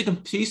 she used to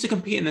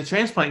compete in the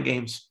transplant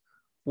games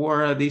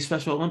for the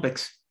Special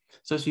Olympics.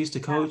 So she used to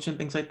coach and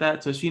things like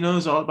that. So she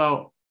knows all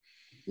about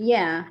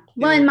Yeah.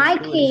 Well, kids in with my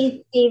disabilities.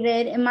 case,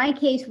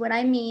 David, what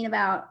I mean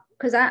about,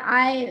 because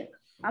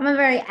I'm a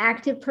very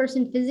active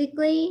person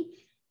physically,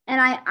 and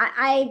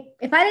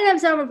if I didn't have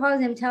cerebral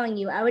palsy, I'm telling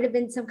you, I would have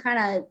been some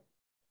kind of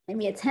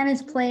maybe a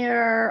tennis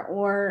player,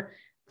 or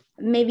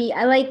maybe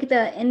I like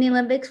in the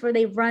Olympics where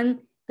they run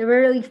the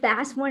really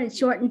fast one. It's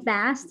short and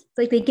fast. It's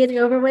like they get it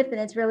over with and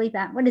it's really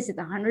fast. What is it?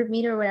 The 100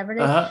 meter or whatever it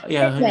is.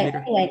 Yeah, 100 meter.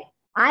 Anyway,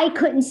 I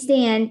couldn't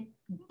stand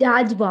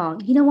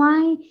dodgeball. You know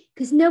why?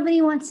 Because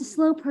nobody wants a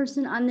slow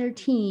person on their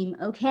team.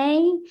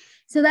 Okay.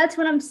 So that's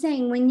what I'm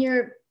saying. When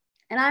you're,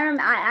 and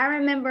I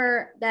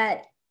remember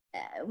that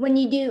when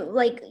you do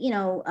like,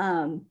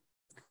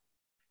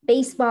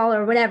 baseball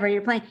or whatever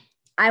you're playing,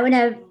 I would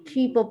have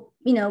people,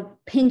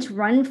 pinch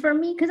run for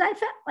me. Cause I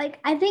felt like,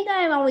 I think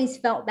I've always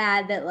felt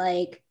bad that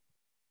like,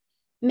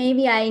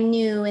 maybe I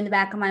knew in the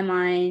back of my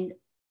mind,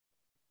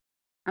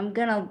 I'm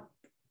going to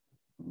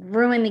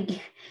ruin the game.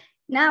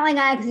 Not like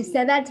I actually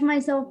said that to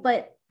myself,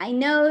 but I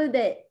know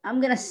that I'm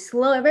going to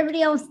slow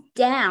everybody else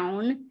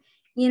down,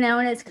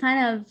 and it's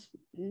kind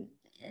of,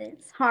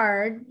 it's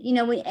hard,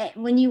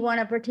 when you want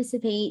to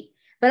participate.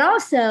 But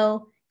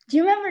also, do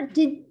you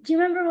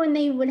remember when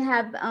they would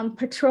have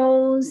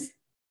patrols?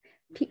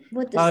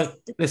 What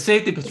the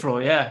safety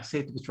patrol,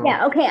 safety patrol.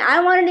 Yeah, okay.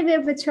 I wanted to be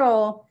a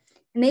patrol,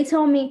 and they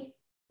told me,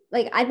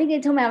 I think they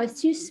told me I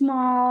was too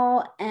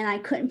small and I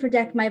couldn't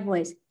project my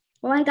voice.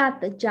 Well, I got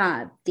the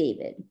job,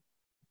 David,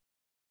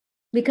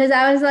 because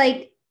I was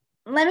like,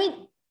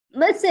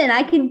 listen,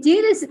 I can do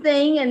this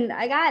thing, and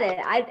I got it.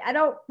 I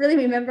don't really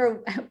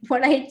remember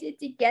what I did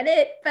to get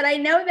it, but I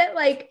know that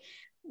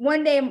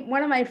one day,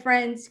 one of my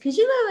friends, because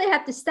you literally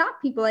have to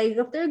stop people. Like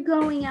if they're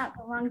going out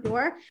the wrong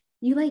door,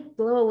 you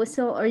blow a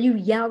whistle or you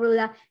yell really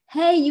loud,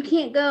 hey, you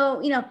can't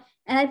go,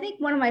 And I think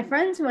one of my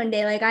friends one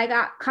day, I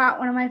got caught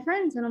one of my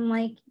friends, and I'm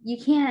like,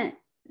 you can't,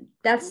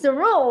 that's the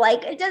rule.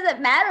 It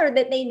doesn't matter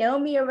that they know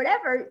me or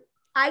whatever.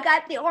 I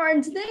got the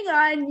orange thing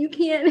on. You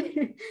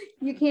can't,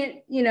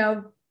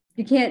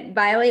 you can't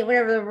violate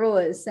whatever the rule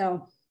is.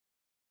 So,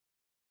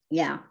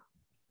 yeah.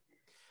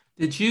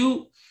 Did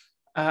you,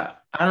 I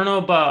don't know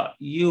about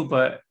you,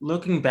 but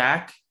looking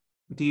back,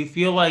 do you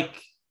feel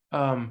like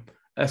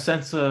a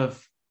sense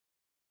of,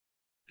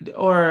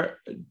 or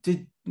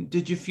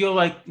did you feel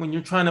like when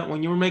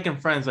you were making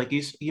friends, like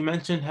you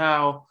mentioned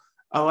how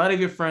a lot of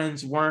your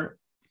friends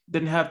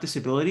didn't have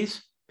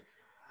disabilities.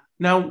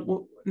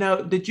 Now,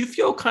 did you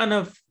feel kind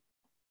of,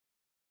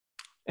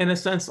 in a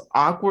sense,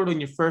 awkward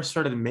when you first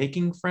started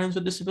making friends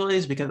with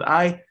disabilities? Because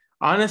I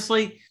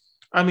honestly,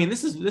 I mean,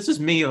 this is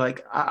me.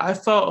 I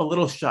felt a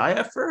little shy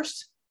at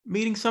first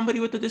meeting somebody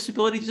with a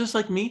disability just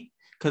like me,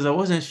 because I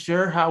wasn't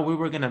sure how we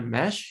were gonna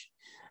mesh,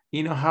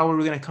 how we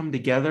were gonna come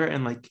together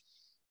and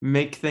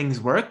make things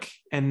work.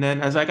 And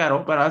then as I got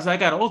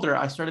older,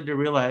 I started to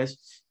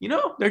realize,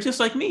 they're just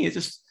like me. It's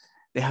just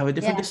they have a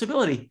different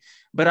disability.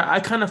 But I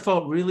kind of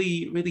felt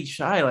really, really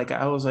shy.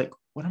 I was like,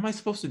 what am I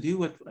supposed to do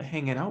with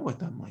hanging out with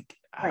them?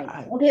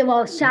 Right. Okay.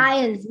 Well,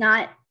 shy is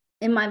not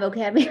in my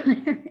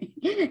vocabulary.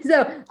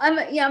 So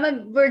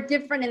we're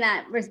different in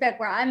that respect,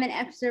 where I'm an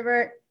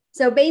extrovert.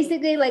 So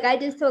basically, I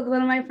just told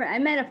one of my friends, I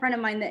met a friend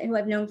of mine who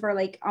I've known for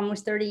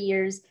almost 30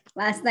 years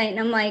last night. And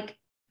I'm like,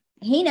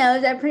 he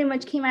knows I pretty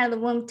much came out of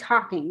the womb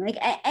talking.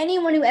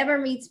 Anyone who ever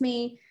meets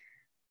me,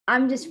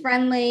 I'm just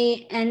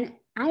friendly. And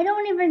I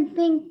don't even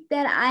think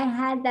that I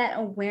had that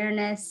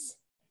awareness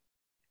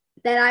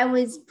that I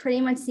was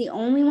pretty much the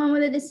only one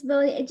with a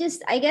disability.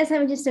 I guess I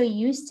was just so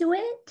used to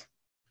it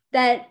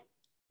that,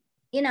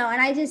 and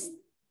I just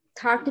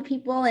talked to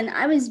people, and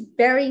I was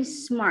very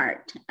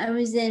smart. I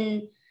was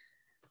in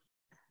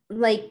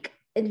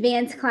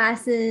advanced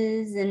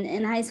classes, and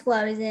in high school,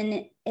 I was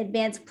in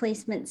advanced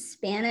placement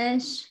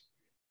Spanish.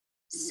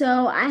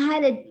 So I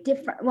had a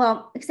different,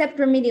 except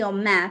remedial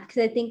math,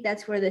 because I think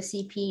that's where the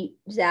CP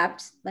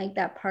zaps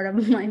that part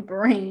of my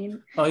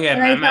brain. Oh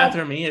yeah, math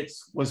for me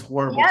was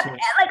horrible. Yep,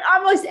 and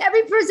almost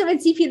every person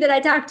with CP that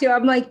I talk to,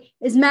 I'm like,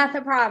 is math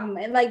a problem?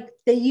 And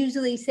they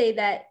usually say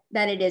that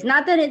it is.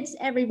 Not that it's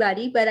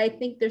everybody, but I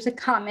think there's a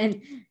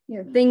common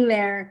thing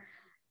there.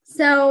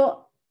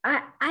 So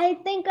I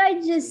think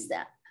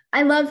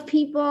I love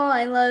people.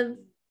 I love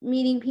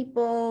meeting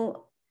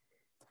people,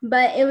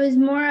 but it was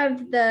more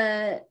of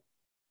the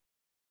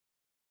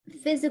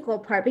physical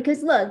part,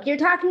 because look, you're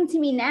talking to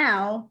me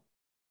now.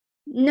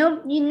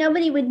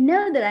 Nobody would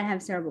know that I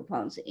have cerebral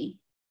palsy.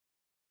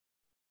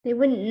 They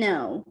wouldn't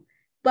know.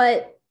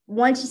 But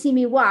once you see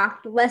me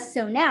walk, less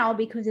so now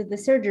because of the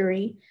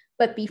surgery,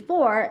 but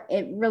before,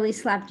 it really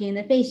slapped you in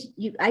the face.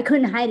 I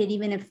couldn't hide it,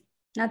 even if,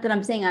 not that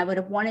I'm saying I would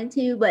have wanted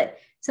to, but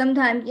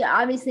sometimes,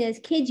 obviously as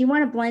kids, you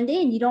want to blend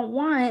in. You don't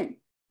want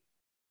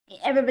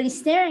everybody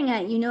staring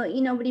at you.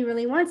 Nobody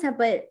really wants that,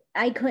 but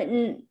I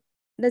couldn't.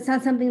 That's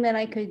not something that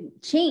I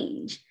could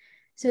change.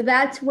 So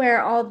that's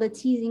where all the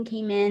teasing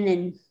came in,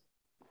 and,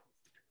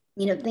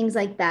 things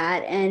like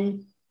that.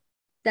 And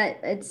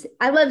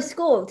I love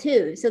school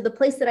too. So the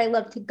place that I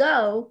love to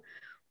go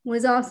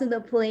was also the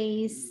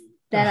place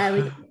that I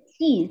was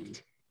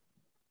teased.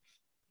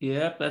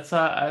 Yep, that's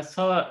how I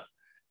saw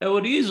it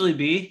would usually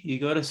be. You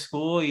go to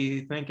school,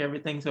 you think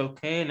everything's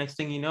okay. Next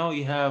thing you know,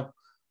 you have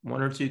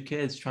one or two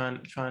kids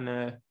trying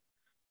to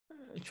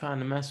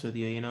mess with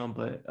you,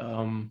 but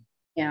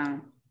yeah.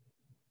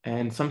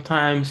 And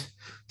sometimes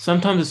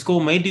the school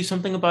may do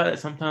something about it.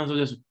 Sometimes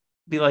it'll just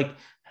be like,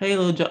 hey,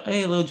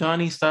 little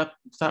Johnny, stop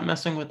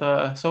messing with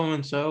so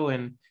and so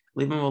and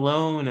leave him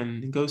alone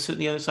and go sit on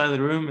the other side of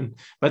the room. And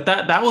but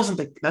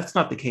that's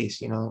not the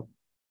case, you know.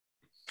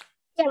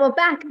 Yeah, well,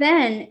 back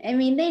then, I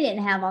mean, they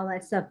didn't have all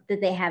that stuff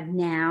that they have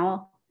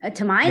now,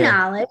 to my Yeah,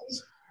 knowledge.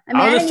 I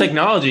mean, all I this didn't even,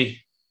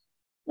 technology.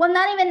 well,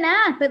 not even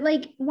that, but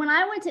like when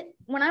I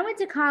went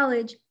to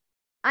college,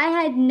 I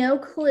had no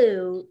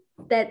clue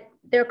that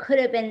there could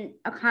have been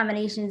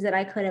accommodations that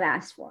I could have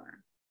asked for.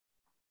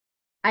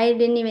 I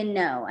didn't even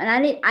know. And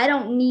I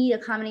don't need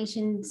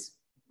accommodations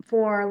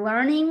for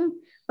learning,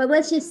 but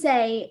let's just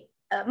say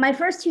my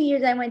first 2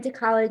 years I went to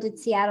college at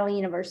Seattle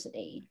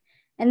University.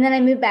 And then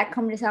I moved back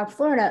home to South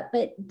Florida.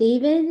 But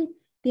David,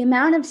 the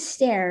amount of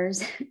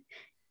stairs,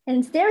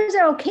 and stairs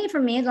are okay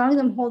for me as long as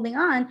I'm holding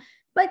on,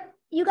 but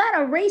you got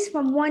to race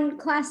from one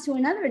class to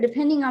another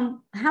depending on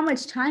how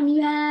much time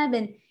you have.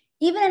 And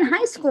even in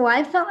high school,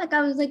 I felt like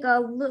I was like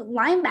a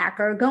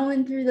linebacker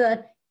going through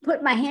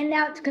put my hand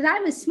out because I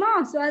was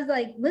small. So I was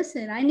like,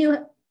 listen, I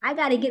knew I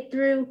got to get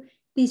through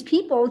these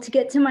people to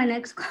get to my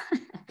next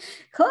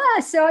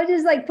class. So I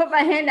just like put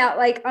my hand out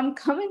like I'm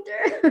coming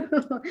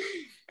through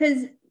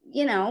because,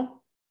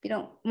 if you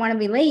don't want to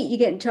be late, you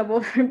get in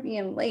trouble for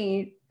being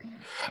late.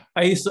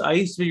 I used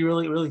to be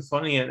really really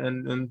funny,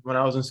 and when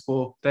I was in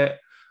school, that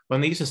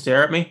when they used to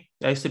stare at me,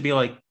 I used to be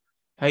like,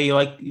 "Hey, you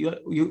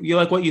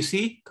like what you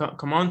see?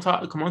 Come on,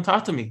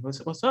 talk to me. What's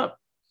up?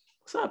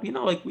 What's up? You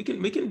know, like we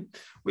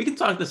can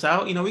talk this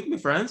out. You know, we can be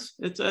friends.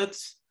 It's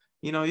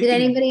you Did can.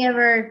 anybody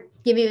ever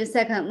give you a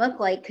second look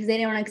like because they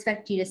didn't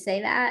expect you to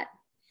say that?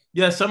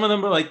 Yeah, some of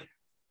them are like,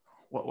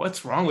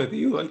 what's wrong with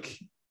you? Like,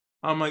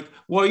 I'm like,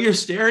 well, you're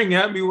staring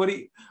at me.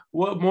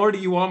 What more do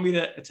you want me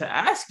to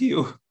ask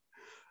you?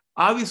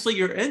 Obviously,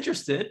 you're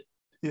interested.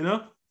 You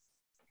know.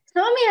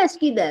 So let me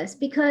ask you this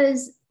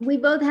because we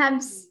both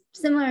have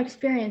similar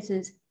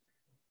experiences.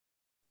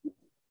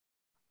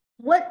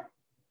 What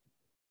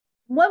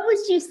what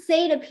would you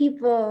say to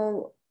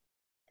people,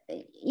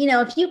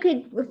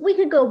 if we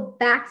could go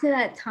back to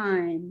that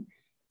time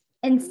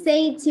and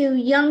say to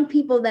young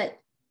people that,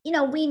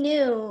 we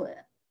knew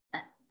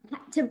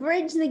to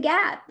bridge the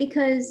gap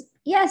because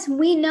yes,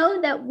 we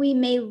know that we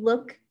may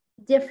look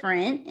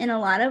different in a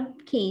lot of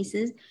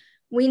cases.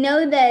 We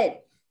know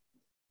that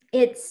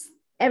it's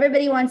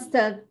everybody wants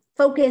to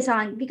focus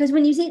on because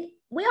when you see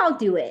we all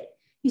do it.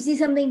 You see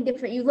something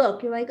different, you're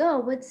like, oh,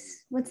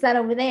 what's that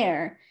over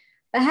there?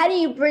 But how do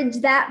you bridge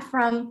that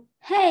from,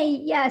 hey,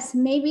 yes,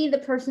 maybe the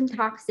person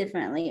talks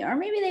differently, or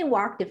maybe they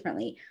walk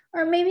differently,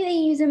 or maybe they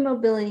use a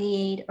mobility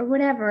aid or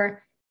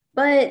whatever,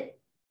 but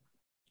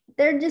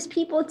they're just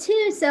people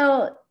too.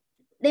 So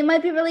they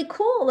might be really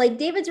cool. Like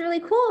David's really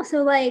cool.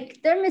 So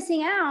like they're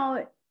missing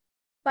out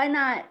by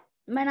not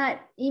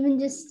even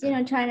just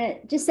trying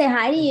to just say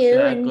hi to you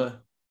and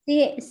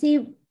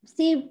Exactly.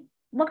 see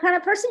what kind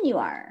of person you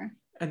are.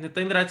 And the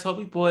thing that I tell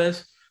people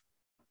is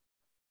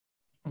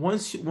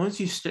once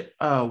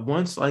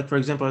like for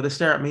example, they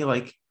stare at me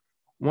like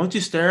once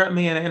you stare at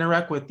me and I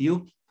interact with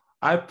you,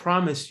 I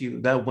promise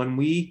you that when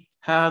we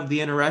have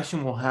the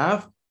interaction we'll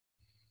have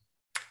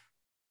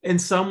in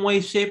some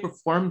way, shape, or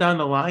form down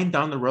the line,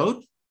 down the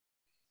road,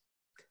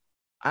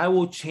 I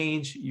will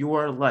change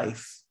your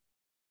life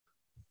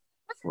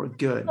for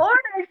good. Or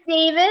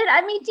David,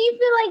 I mean, do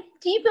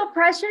you feel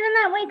pressured in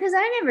that way? Because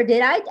I never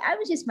did. I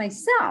was just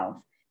myself.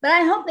 But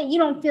I hope that you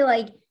don't feel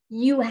like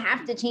you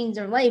have to change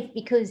their life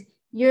because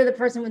you're the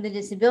person with the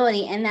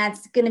disability and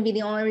that's going to be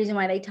the only reason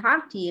why they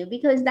talk to you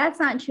because that's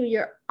not true.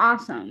 You're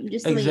awesome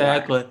just the way you are.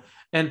 Exactly.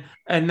 And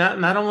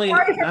not only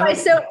Sorry for my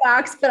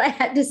soapbox, but I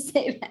had to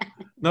say that.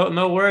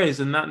 no worries.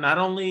 And not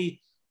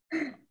only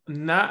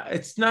not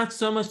it's not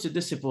so much the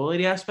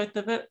disability aspect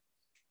of it,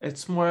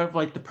 it's more of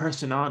like the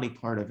personality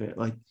part of it.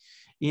 Like,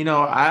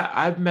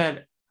 I've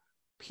met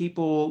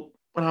people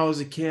when I was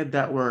a kid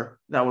that were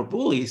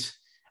bullies.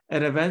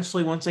 And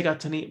eventually once they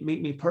got to meet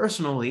me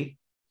personally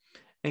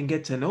and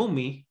get to know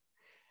me,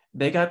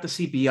 they got to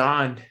see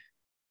beyond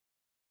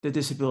the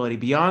disability,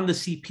 beyond the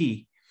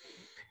CP,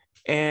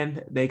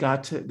 and they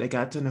got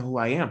to know who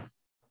I am.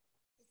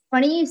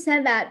 Funny you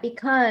said that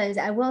because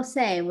I will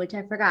say, which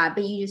I forgot,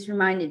 but you just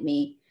reminded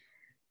me.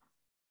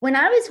 When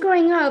I was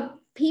growing up,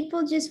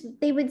 people just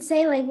they would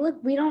say like,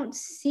 "Look, we don't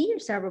see your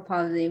cerebral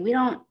palsy. We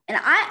don't." And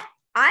I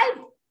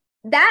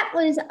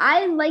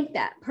I like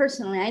that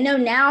personally. I know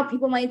now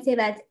people might say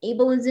that's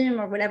ableism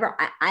or whatever.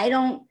 I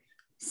don't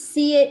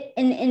see it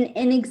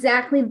in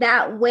exactly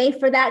that way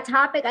for that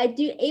topic. I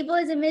do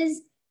ableism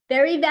is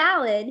very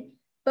valid,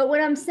 but what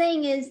I'm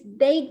saying is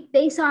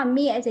they saw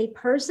me as a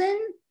person.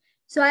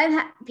 So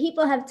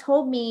people have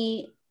told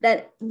me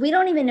that we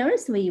don't even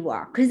notice the way you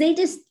walk because they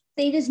just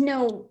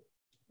know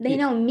they Yeah,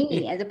 know yeah,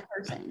 me as a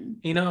person.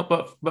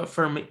 but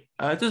for me,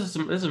 this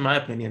is my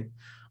opinion.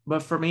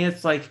 But for me,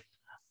 it's like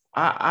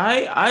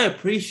I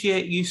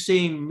appreciate you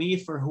seeing me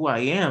for who I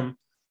am,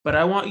 but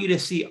I want you to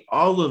see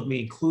all of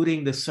me,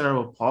 including the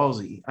cerebral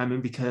palsy. I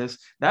mean, because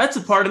that's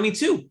a part of me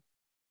too.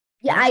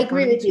 Yeah, I That's a part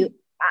agree of me with you. too.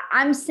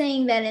 I'm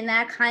saying that in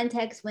that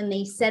context, when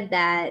they said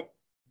that,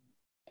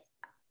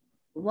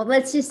 well,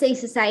 let's just say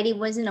society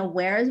wasn't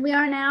aware as we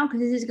are now, because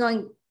this is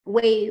going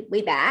way,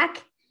 way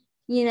back,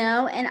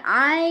 and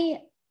I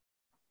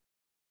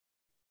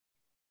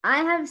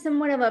have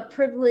somewhat of a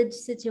privileged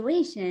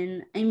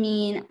situation. I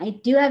mean, I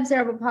do have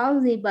cerebral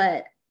palsy,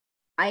 but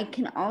I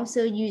can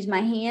also use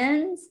my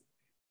hands.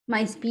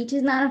 My speech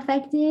is not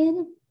affected.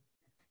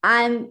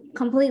 I'm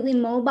completely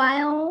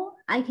mobile.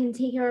 I can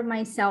take care of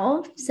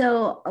myself.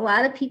 So a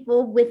lot of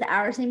people with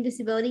our same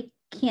disability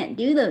can't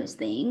do those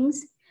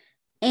things.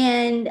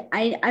 And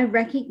I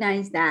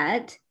recognize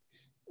that.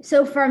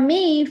 So for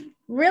me,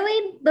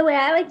 really, the way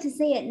I like to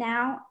say it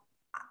now,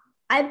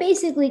 I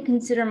basically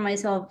consider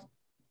myself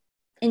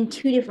in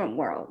two different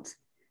worlds.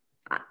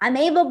 I'm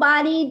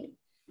able-bodied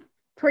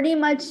pretty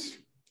much.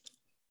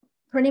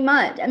 Pretty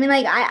much. I mean,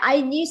 like I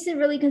used to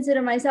really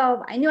consider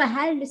myself, I knew I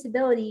had a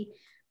disability,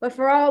 but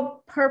for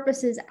all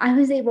purposes, I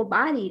was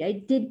able-bodied. I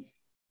did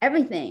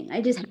everything.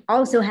 I just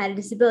also had a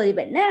disability.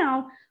 But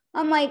now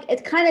I'm like,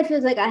 it kind of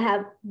feels like I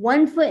have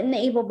one foot in the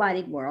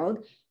able-bodied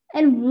world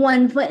and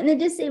one foot in the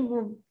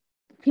disabled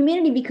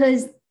community,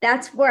 because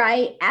that's where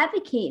I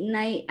advocate. And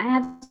I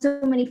have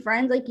so many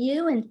friends like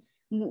you, and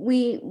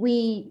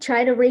we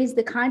try to raise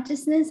the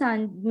consciousness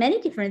on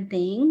many different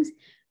things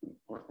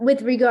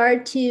with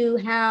regard to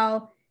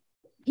how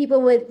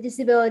people with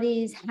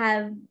disabilities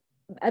have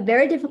a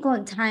very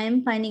difficult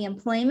time finding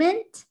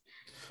employment.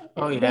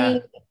 Oh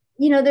They,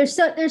 yeah. there's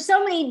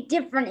so many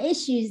different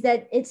issues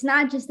that it's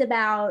not just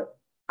about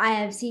I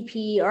have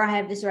CP or I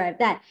have this or I have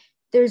that.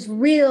 There's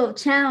real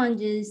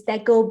challenges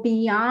that go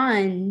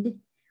beyond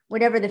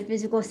whatever the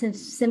physical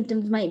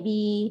symptoms might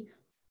be,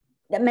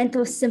 the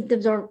mental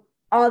symptoms, or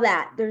all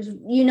that. There's,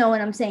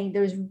 what I'm saying.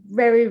 There's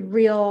very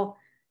real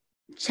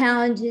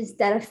challenges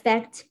that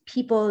affect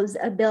people's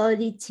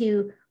ability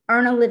to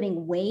earn a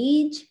living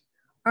wage,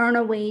 earn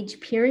a wage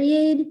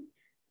period,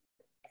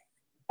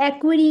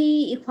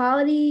 equity,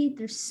 equality.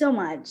 There's so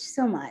much,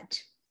 so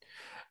much.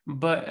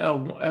 But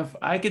if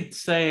I could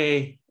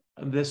say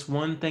this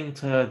one thing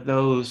to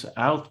those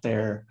out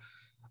there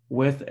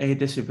with a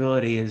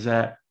disability is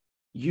that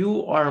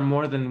you are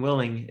more than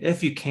willing,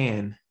 if you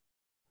can,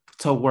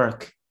 to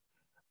work.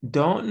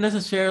 Don't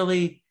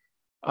necessarily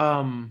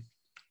um,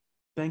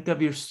 think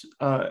of your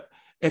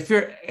if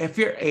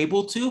you're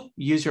able to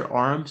use your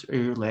arms or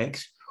your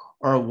legs,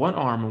 or one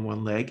arm and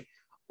one leg,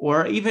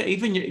 or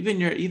even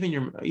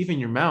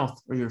your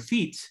mouth or your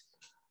feet.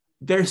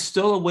 There's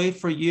still a way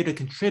for you to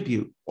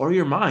contribute, or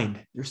your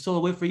mind. There's still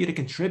a way for you to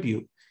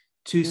contribute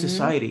to Mm-hmm.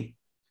 society.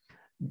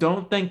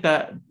 Don't think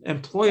that Yes,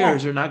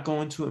 employers are not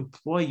going to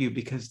employ you,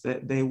 because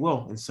they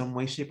will in some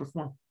way, shape, or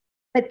form.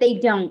 but they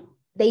don't.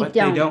 They But they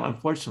don't. don't,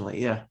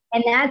 unfortunately. Yeah.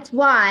 And that's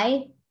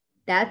why,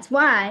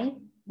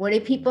 what do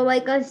people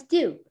like us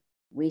do?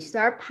 We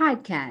start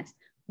podcasts.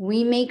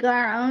 We make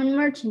our own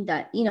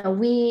merchandise.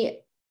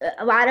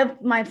 A lot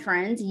of my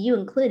friends, you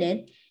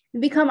included,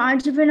 become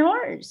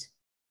entrepreneurs.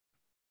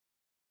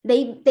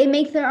 They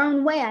make their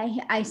own way.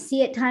 I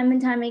see it time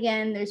and time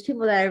again. There's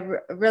people that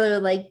I really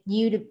would like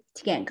you to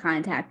get in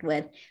contact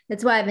with.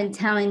 That's why I've been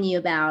telling you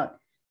about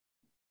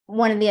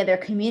one of the other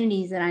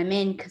communities that I'm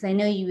in, because I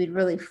know you would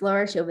really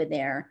flourish over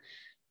there.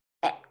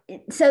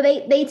 So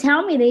they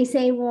tell me, they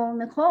say, well,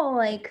 Nicole,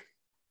 like,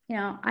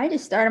 I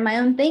just started my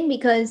own thing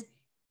because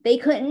they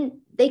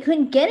couldn't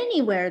get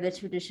anywhere the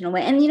traditional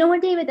way. And you know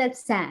what, David,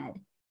 that's sad,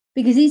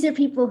 because these are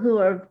people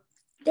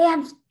they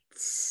have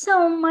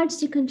so much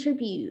to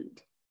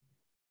contribute,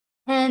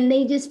 and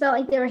they just felt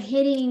like they were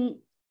hitting,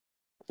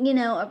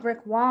 a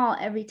brick wall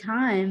every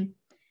time.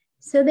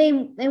 So they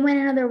went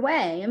another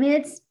way. I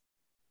mean,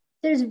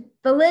 there's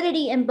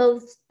validity in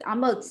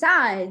on both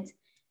sides.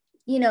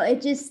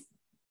 It just,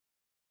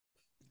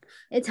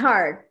 it's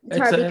hard. It's It's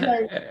hard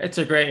because,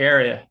 a great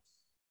area,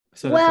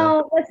 so to say.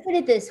 well, let's put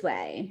it this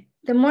way.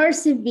 The more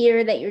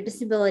severe that your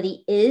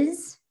disability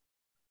is,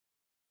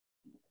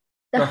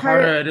 the The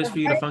harder, harder it is the for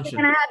you to harder you're function.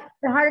 gonna have,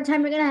 the harder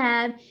time you're gonna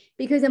have,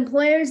 because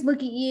employers look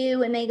at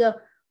you and they go,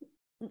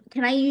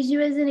 "Can I use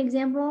you as an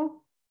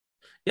example?"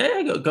 Yeah,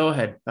 yeah, go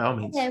ahead, by all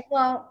means. Okay,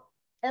 well,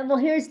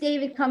 here's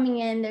David coming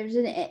in.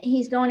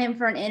 He's going in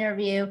for an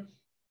interview.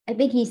 I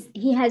think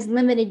he has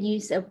limited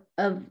use of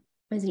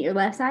was it your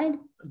left side?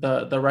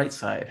 The right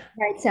side.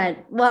 Right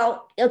side.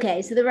 Well,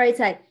 okay, so the right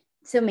side.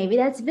 So maybe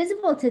that's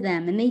visible to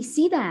them, and they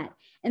see that,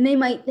 and they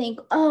might think,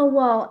 oh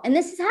well, and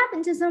this has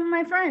happened to some of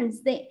my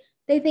friends.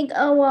 They think,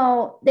 oh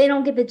well, they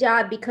don't get the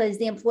job because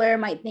the employer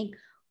might think,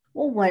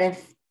 well, what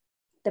if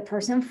the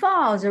person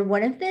falls, or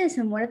what if this,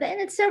 and what if that?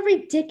 And it's so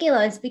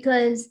ridiculous,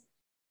 because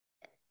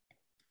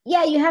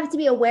yeah, you have to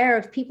be aware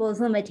of people's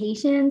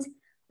limitations,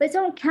 but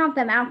don't count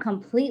them out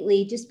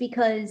completely just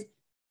because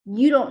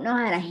you don't know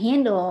how to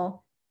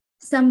handle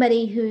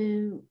somebody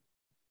who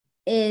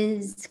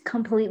is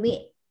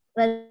completely,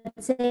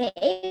 let's say,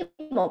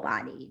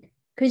 able-bodied,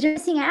 because you're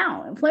missing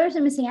out. Employers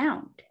are missing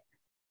out.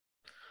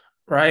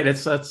 Right.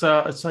 It's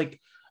like,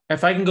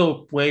 if I can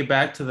go way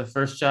back to the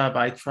first job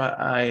I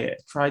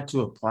tried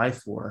to apply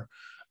for.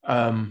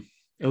 Um,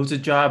 it was a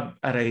job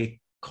at a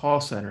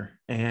call center.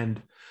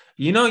 And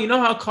you know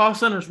how call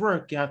centers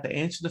work. You have to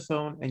answer the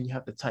phone and you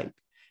have to type.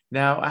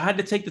 Now I had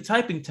to take the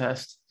typing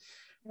test,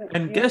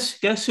 and Yeah.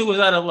 guess who was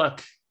out of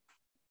luck?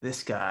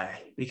 This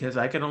guy, because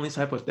I could only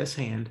type with this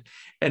hand.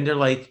 And they're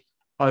like,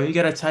 oh, you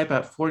gotta type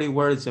at 40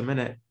 words a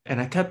minute. And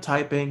I kept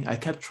typing, I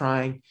kept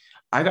trying.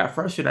 I got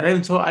frustrated. I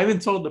even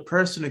told the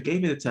person who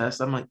gave me the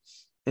test, I'm like,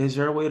 is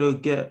there a way to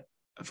get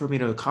for me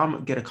to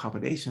get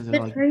accommodations? And they're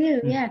Good like, for you.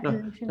 Yeah, no.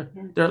 because I'm sure.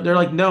 Yeah. They're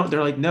like, no,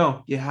 they're like,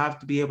 no, you have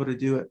to be able to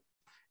do it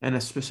in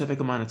a specific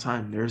amount of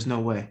time. There's no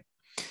way.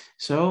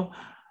 So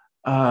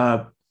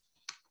uh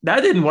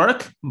that didn't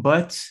work,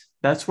 but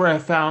that's where I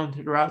found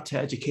the route to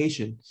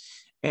education.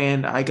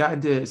 And I got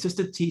into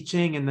assistant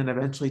teaching, and then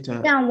eventually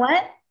to Down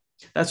what?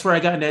 that's where I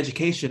got into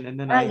education. And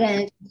then I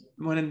Okay.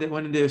 went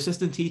into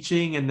assistant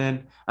teaching, and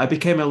then I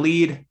became a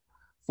lead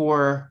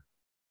for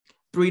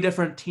three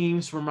different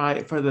teams for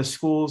the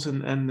schools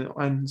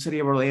and city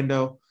of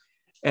Orlando.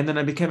 And then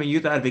I became a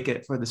youth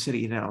advocate for the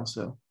city now.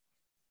 So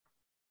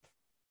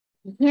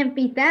You can't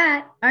beat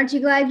that. Aren't you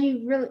glad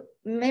you really,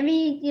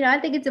 maybe, I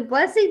think it's a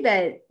blessing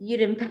that you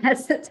didn't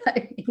pass the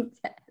typing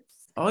test.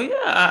 oh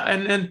yeah,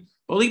 and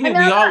believe I me,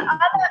 mean, we all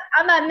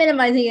I'm not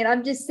minimizing it.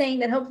 I'm just saying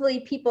that hopefully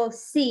people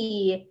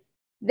see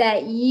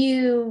that yeah,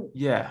 you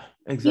didn't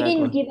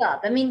exactly. give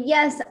up. I mean,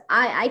 yes,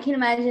 I can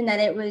imagine that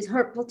it was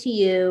hurtful to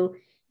you,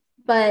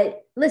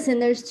 but listen,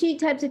 there's two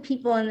types of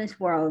people in this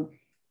world.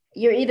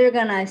 You're either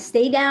gonna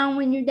stay down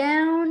when you're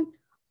down,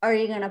 or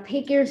you're gonna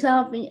pick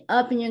yourself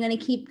up and you're gonna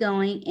keep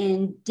going.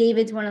 And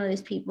David's one of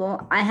those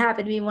people. I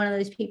happen to be one of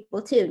those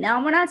people too.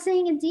 Now, we're not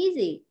saying it's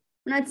easy.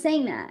 We're not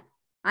saying that.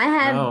 I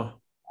have No.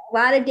 a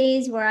lot of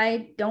days where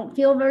I don't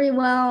feel very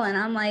well, and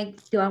I'm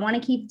like, do I want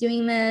to keep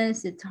doing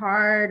this? It's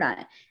hard.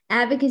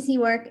 Advocacy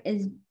work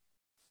is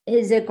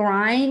a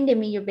grind. I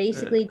mean, you're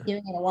basically Uh,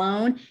 doing it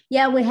alone.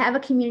 Yeah, we have a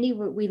community.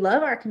 We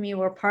love our community.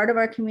 We're part of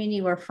our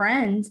community. We're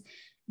friends.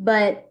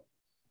 But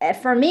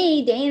for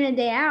me, day in and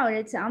day out,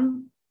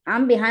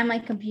 I'm behind my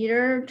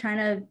computer trying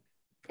to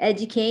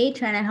educate,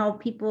 trying to help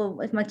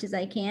people as much as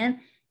I can.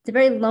 It's a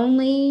very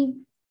lonely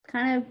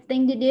kind of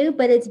thing to do,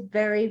 but it's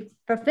very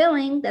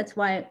fulfilling. That's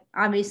why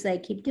obviously I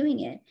keep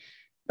doing it.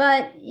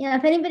 But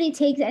if anybody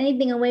takes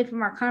anything away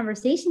from our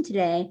conversation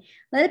today,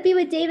 let it be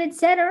what David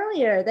said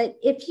earlier, that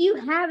if you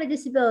have a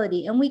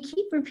disability, and we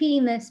keep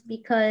repeating this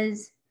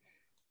because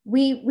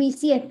we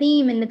see a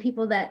theme in the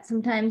people that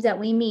sometimes that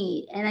we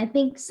meet. And I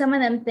think some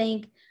of them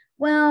think,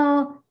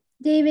 well,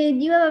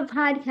 David, you have a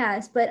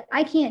podcast, but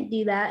I can't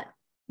do that.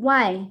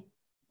 Why?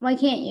 Why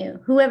can't you?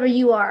 Whoever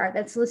you are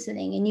that's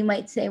listening, and you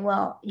might say,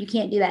 well, you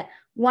can't do that.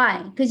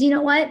 Why? Because you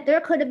know what?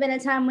 There could have been a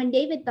time when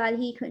David thought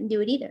he couldn't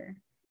do it either,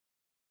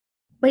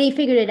 but he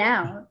figured it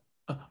out.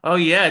 oh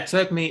yeah, it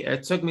took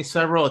me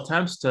several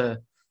attempts to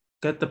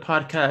get the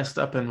podcast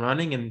up and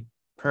running and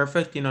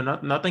perfect.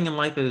 Nothing in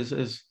life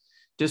is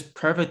just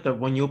perfect that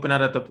when you open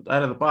out of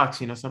the box.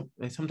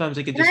 Sometimes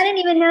it could And I just didn't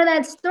even know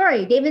that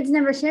story. David's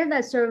never shared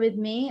that story with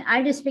me.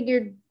 I just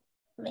figured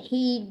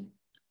he,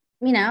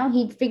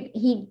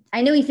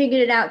 I knew he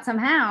figured it out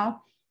somehow,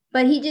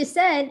 but he just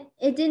said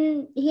it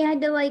didn't, he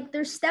had to, like,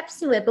 there's steps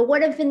to it. But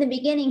what if in the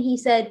beginning he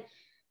said,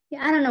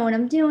 yeah, I don't know what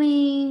I'm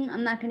doing.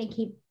 I'm not going to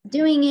keep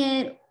doing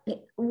it.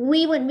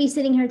 We wouldn't be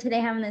sitting here today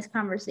having this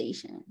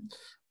conversation.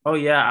 oh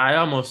yeah, I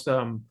almost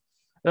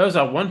there was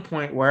at one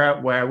point where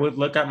I would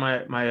look at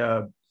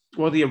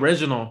the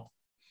original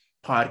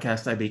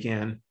podcast I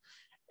began,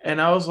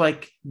 and I was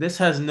like, this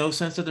has no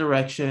sense of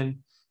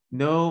direction,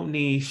 no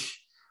niche.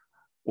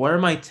 Where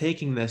am I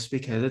taking this?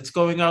 Because it's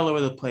going all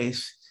over the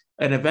place.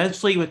 And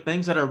eventually, with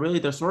things that are really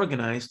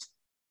disorganized,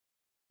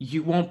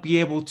 you won't be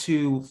able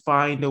to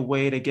find a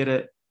way to get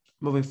it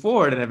moving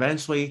forward. And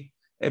eventually,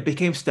 it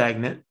became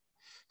stagnant.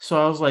 So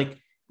I was like,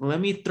 let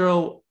me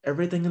throw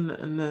everything in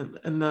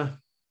the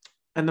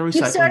You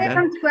recycling started bin,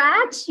 from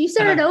scratch? You and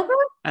started I over?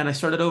 and I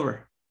started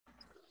over.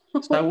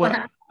 So I went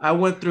Wow. I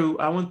went through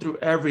I went through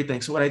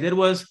everything. So what I did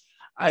was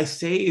I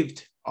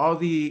saved all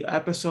the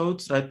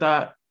episodes that I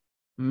thought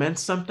meant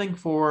something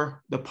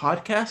for the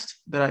podcast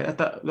I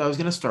thought that I was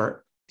going to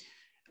start,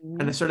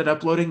 and I started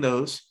uploading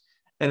those.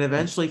 And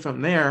eventually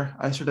from there,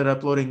 I started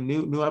uploading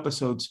new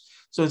episodes.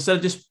 So instead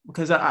of just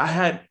because I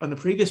had on the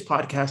previous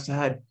podcast, I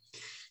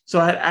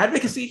had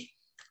advocacy,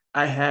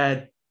 I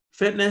had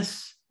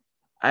fitness,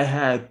 I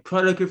had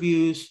product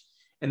reviews,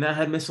 and I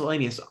had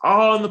miscellaneous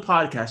all on the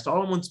podcast,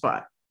 all in one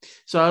spot.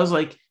 So I was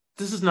like,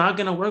 this is not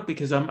going to work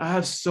because I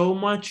have so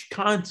much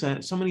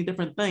content, so many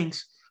different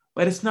things,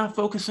 but it's not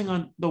focusing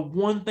on the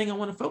one thing I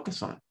want to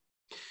focus on.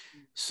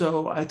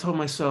 So I told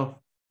myself,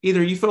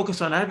 either you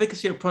focus on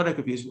advocacy or product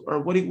reviews, or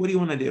what do you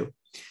want to do?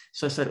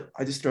 So I said,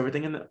 I just throw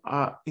everything in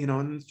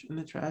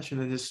the trash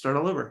and I just start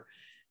all over.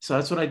 So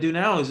that's what I do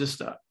now is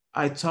just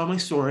I tell my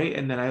story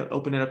and then I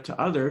open it up to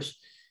others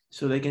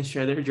so they can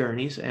share their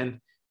journeys. And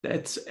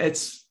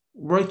it's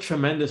worked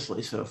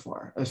tremendously so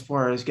far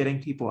as getting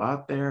people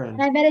out there.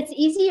 And And I bet it's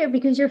easier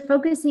because you're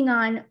focusing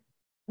on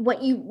what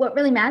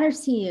really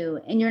matters to you,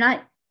 and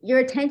your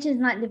attention's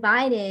not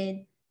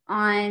divided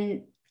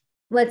on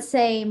let's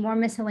say, more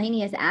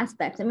miscellaneous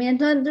aspects. I mean,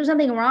 there's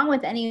nothing wrong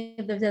with any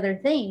of those other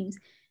things,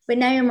 but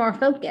now you're more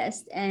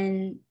focused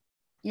and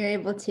you're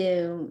able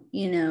to,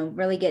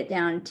 really get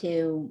down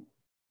to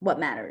what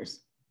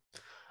matters.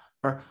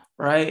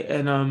 Right.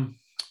 And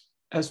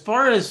as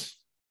far as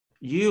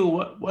you,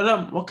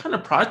 what kind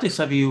of projects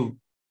have you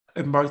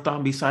embarked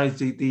on besides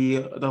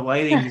the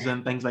lightings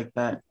and things like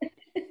that?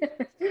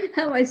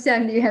 How much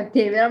time do you have,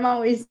 David? I'm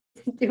always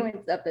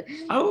doing something.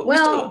 Oh,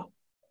 Well,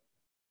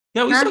 we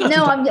still got some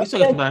no, time. I'm We still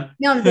got some time.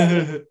 no, I'm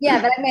joking.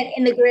 Yeah, but I meant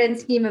in the grand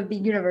scheme of the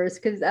universe,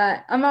 because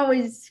I'm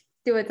always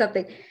doing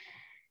something.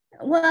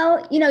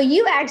 Well,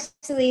 you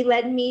actually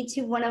led me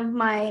to one of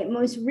my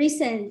most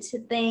recent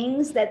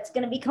things that's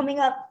going to be coming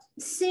up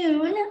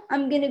soon.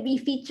 I'm going to be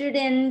featured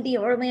in the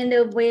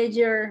Orlando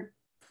Voyager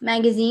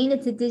magazine.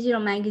 It's a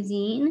digital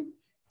magazine.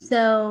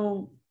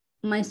 So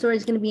my story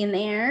is going to be in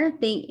there.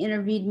 They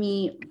interviewed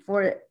me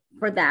for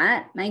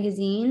that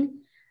magazine.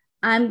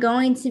 I'm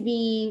going to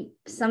be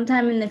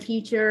sometime in the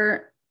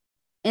future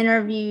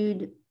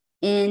interviewed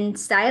in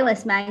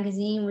Stylist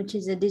magazine, which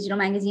is a digital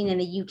magazine in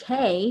the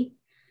UK.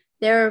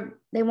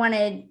 They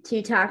wanted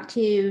to talk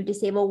to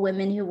disabled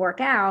women who work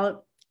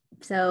out.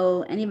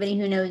 So anybody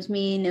who knows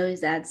me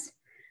knows that's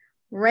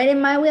right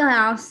in my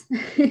wheelhouse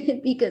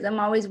because I'm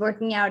always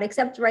working out,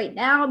 except right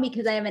now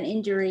because I have an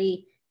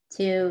injury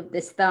to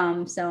this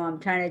thumb. So I'm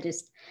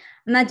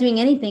not doing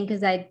anything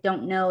because I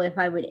don't know if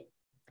I would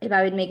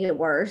make it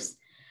worse.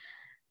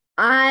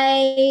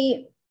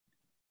 I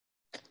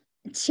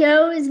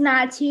chose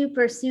not to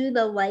pursue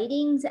the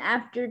lightings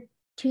after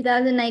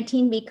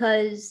 2019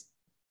 because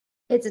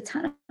it's a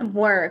ton of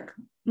work,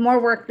 more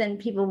work than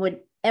people would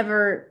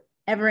ever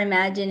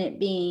imagine it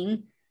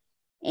being.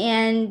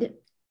 And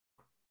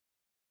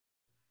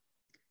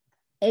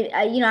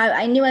I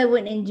knew I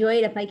wouldn't enjoy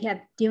it if I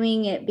kept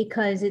doing it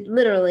because it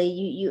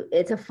literally,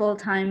 it's a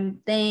full-time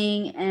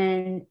thing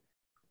and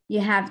you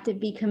have to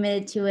be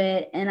committed to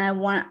it. And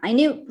I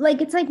knew,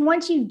 like, it's like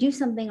once you do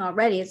something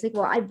already, it's like,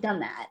 well, I've done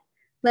that.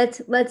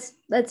 Let's,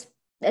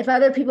 if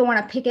other people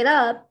want to pick it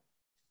up,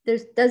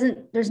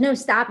 there's no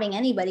stopping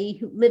anybody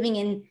who living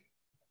in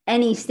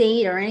any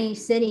state or any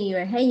city,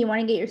 or, hey, you want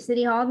to get your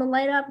city hall to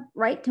light up,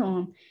 write to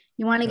them.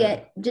 You want to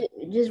get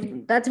just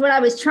that's what I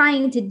was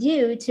trying to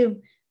do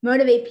to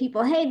motivate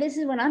people. Hey, this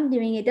is what I'm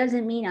doing. It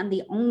doesn't mean I'm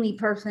the only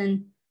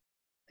person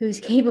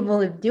who's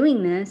capable of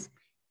doing this.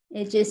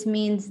 It just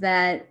means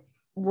that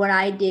what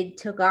I did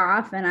took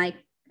off and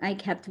I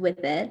kept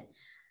with it.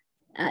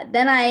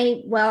 Then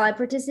I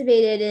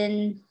participated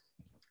in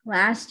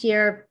last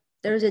year.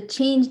 There was a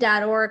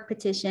change.org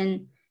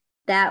petition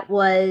that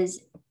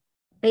was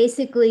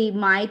basically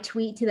my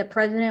tweet to the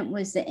president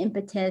was the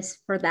impetus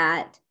for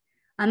that.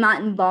 I'm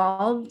not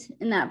involved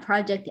in that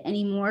project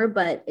anymore,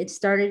 but it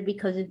started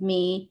because of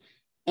me.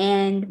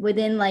 And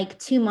within like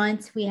 2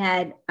 months, we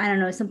had, I don't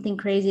know, something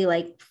crazy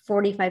like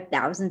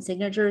 45,000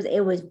 signatures.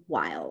 It was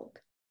wild.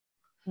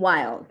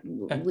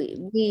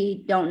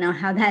 We don't know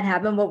how that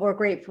happened, but we're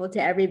grateful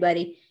to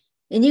everybody.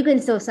 And you can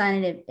still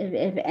sign it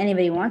if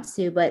anybody wants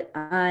to. But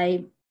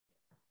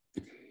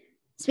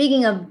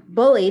speaking of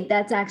bullied,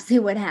 that's actually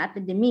what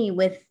happened to me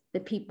with the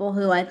people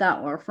who I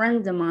thought were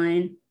friends of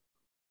mine.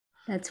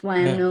 That's why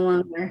I'm no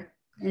longer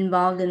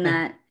involved in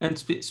that. And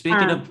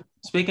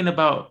speaking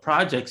about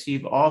projects,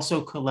 you've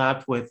also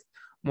collabed with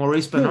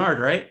Maurice Bernard,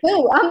 right?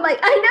 Oh, I'm like,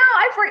 I know,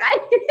 I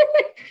forgot.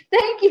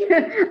 Thank you.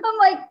 I'm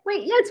like,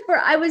 wait, yes,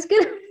 I was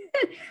gonna.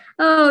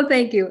 Oh,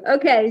 thank you.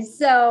 Okay,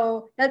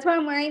 so that's why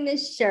I'm wearing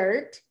this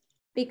shirt,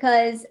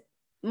 because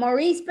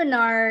Maurice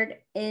Bernard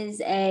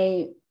is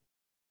a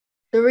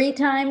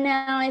 3-time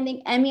now, I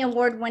think, Emmy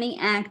Award-winning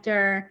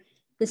actor,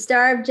 the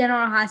star of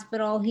General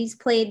Hospital. He's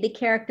played the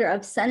character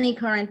of Sonny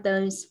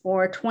Corinthos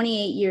for 28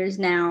 years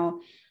now.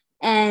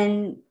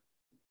 And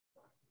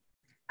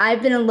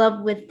I've been in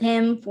love with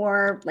him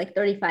for like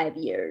 35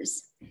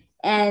 years.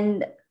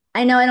 And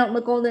I know I don't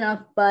look old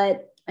enough,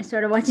 but I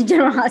started watching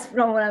General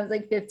Hospital when I was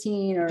like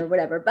 15 or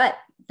whatever. But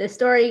the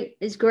story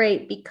is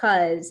great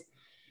because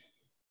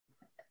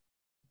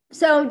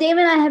David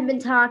and I have been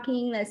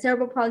talking that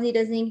cerebral palsy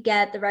doesn't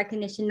get the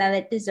recognition that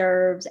it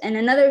deserves. And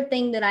another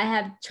thing that I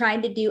have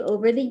tried to do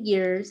over the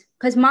years,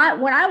 because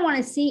what I want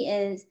to see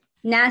is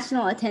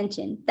national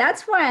attention.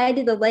 That's why I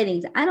did the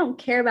lightings. I don't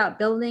care about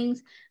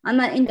buildings. I'm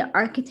not into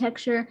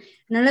architecture.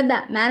 None of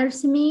that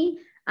matters to me.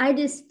 I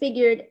just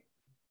figured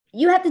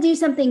you have to do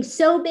something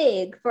so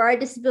big for our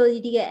disability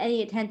to get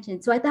any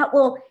attention. So I thought,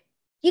 well,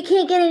 you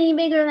can't get any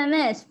bigger than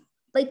this.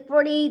 Like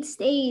 48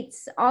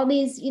 states, all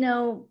these,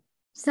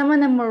 some of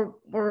them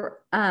were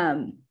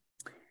how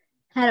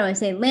do I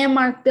say,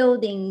 landmark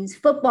buildings,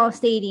 football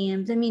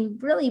stadiums. I mean,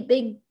 really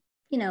big,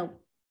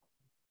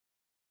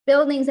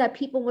 buildings that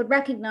people would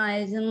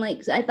recognize. And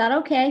like, I thought,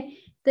 okay,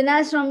 the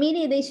national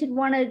media, they should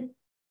want to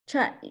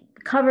try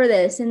cover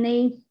this. And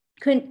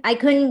I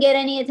couldn't get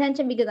any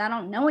attention because I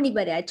don't know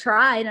anybody. I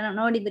tried, I don't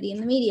know anybody in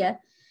the media.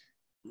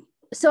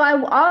 So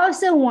I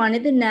also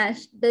wanted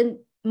the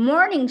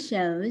morning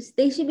shows,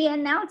 they should be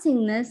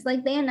announcing this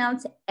like they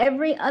announce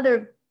every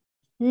other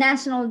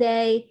national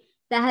day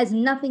that has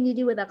nothing to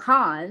do with a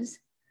cause.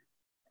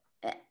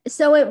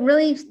 So it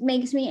really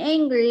makes me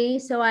angry.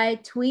 So I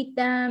tweet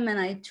them and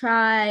I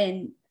try,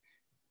 and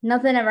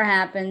nothing ever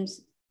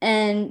happens.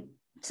 And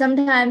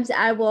sometimes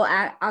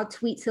I'll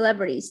tweet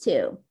celebrities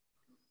too.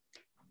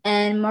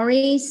 And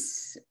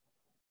Maurice,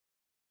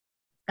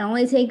 it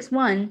only takes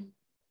one.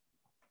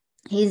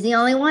 He's the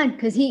only one,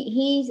 because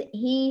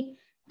he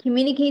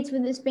communicates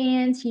with his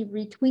fans. He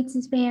retweets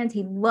his fans.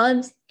 He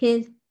loves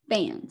his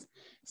fans.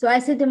 So I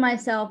said to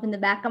myself in the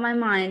back of my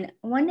mind,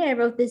 one day I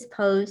wrote this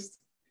post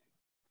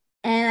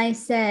and I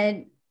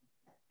said,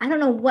 I don't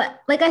know what,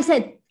 like I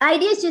said,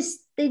 ideas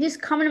they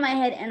just come into my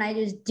head and I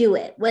just do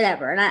it,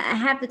 whatever. And I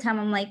half the time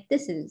I'm like,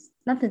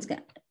 nothing's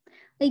gonna,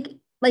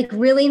 like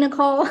really,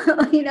 Nicole,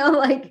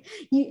 like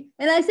you,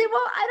 and I say,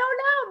 well, I don't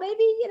know,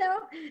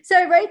 maybe, so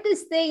I write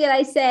this thing and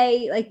I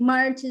say, like,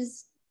 March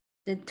is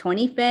the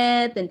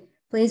 25th and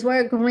please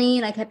wear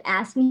green. I kept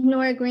asking him to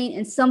wear green,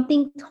 and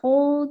something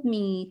told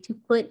me to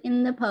put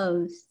in the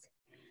post,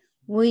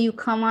 will you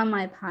come on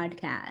my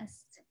podcast?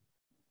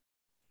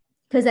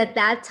 Because at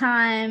that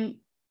time,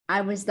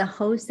 I was the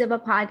host of a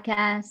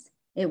podcast.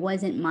 It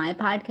wasn't my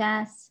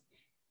podcast.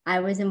 I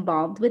was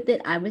involved with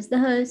it. I was the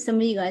host. Some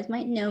of you guys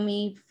might know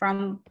me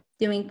from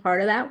doing part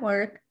of that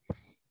work.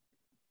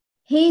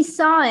 He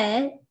saw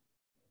it.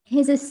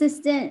 His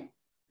assistant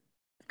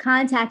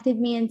contacted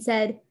me and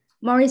said,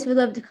 Maurice would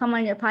love to come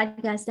on your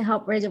podcast to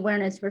help raise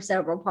awareness for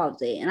cerebral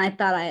palsy. And I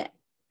thought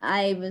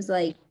I was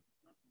like,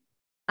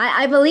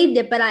 I believed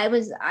it, but I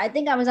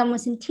think I was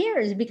almost in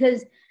tears,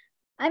 because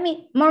I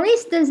mean,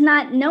 Maurice does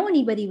not know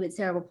anybody with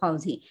cerebral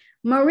palsy.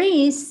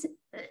 Maurice,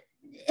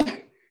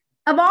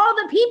 of all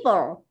the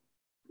people,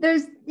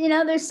 there's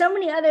so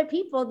many other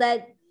people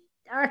that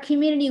our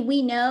community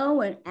we know,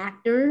 and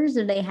actors,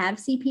 or they have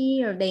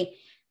CP,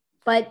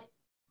 but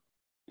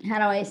how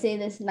do I say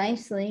this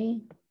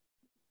nicely?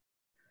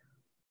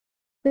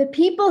 The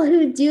people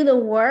who do the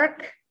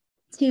work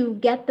to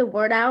get the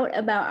word out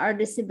about our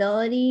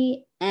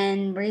disability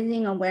and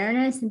raising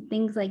awareness and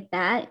things like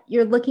that,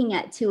 you're looking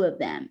at two of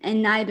them,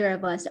 and neither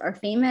of us are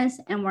famous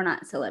and we're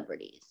not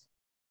celebrities.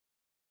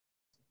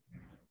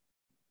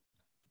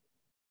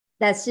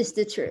 That's just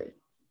the truth.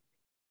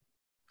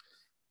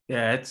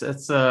 Yeah, it's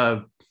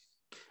a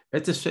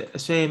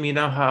shame,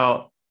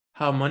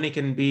 how money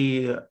can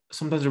be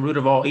sometimes the root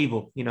of all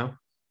evil.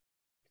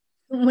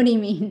 What do you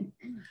mean?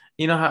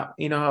 You have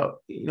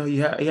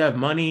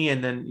money,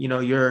 and then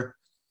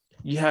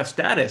you have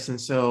status, and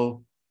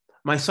so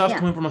myself,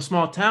 coming from a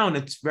small town,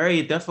 it's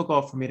very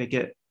difficult for me to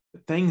get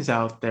things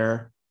out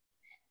there.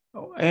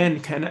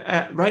 And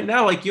right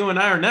now, like you and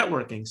I are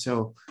networking,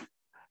 so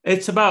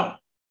it's about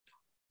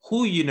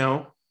who you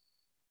know,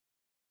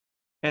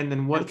 and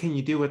then what can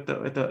you do with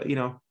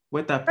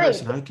with that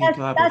person? Right. How can you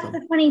collaborate That's with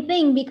them? the funny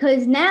thing,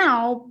 because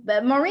now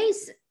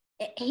Maurice,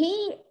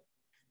 he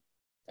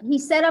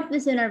set up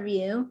this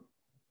interview,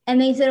 and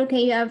they said,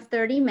 okay, you have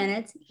 30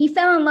 minutes. He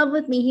fell in love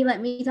with me. He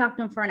let me talk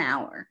to him for an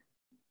hour.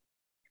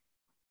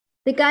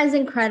 The guy's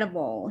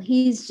incredible.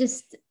 He's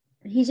just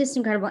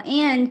incredible.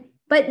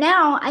 But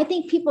now I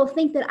think people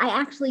think that I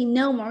actually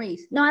know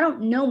Maurice. No, I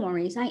don't know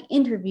Maurice. I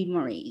interviewed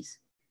Maurice.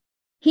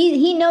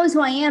 He knows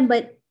who I am,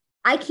 but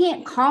I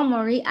can't call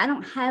Maurice. I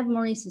don't have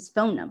Maurice's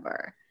phone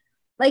number.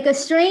 Like, a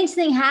strange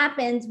thing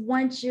happens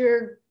once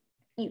you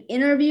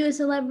interview a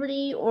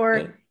celebrity,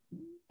 or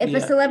if a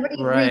celebrity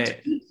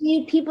retweets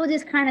you, people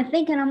just kind of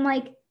think, and I'm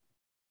like,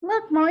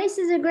 look, Maurice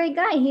is a great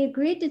guy. He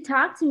agreed to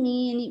talk to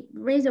me and he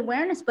raised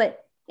awareness, but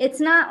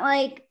it's not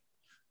like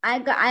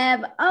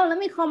let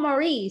me call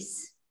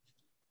Maurice.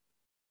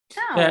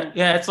 No.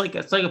 Yeah. It's like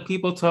if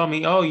people tell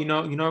me, oh,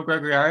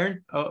 Gregory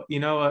Iron, oh,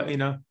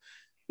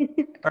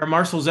 or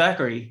Marshall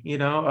Zachary,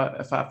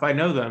 if I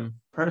know them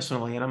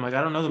personally, and I'm like,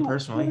 I don't know them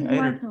personally.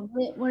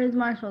 What does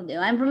Marshall do?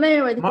 I'm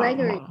familiar with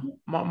Gregory.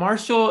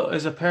 Marshall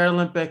is a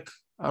Paralympic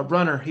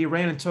runner. He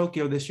ran in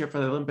Tokyo this year for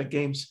the Olympic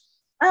Games.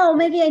 Oh,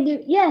 maybe I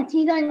do. Yes,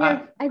 he's on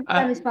your.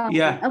 I was following.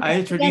 Yeah, Okay. I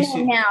introduced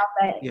you now,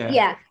 but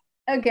yeah.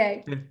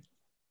 Okay.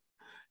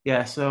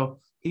 Yeah, so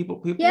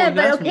people. Yeah,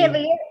 but okay,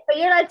 but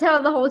you're not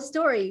telling the whole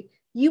story.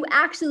 You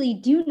actually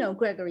do know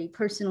Gregory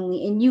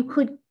personally, and you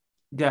could.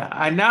 Yeah,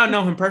 I now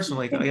know him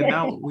personally.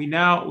 we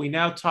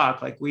now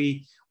talk, like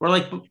we're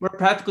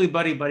practically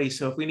buddy.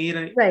 So if we need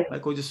any,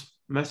 like, we'll just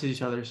message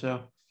each other.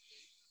 So.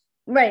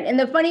 Right, and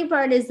the funny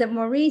part is that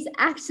Maurice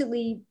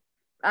actually,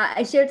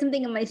 I shared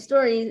something in my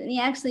stories, and he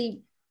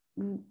actually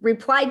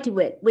replied to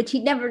it, which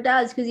he never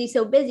does because he's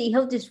so busy.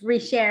 He'll just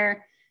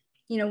reshare,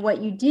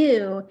 what you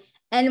do.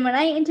 And when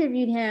I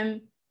interviewed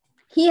him,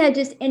 he had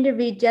just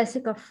interviewed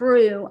Jessica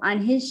Frew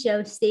on his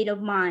show State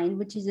of Mind,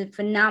 which is a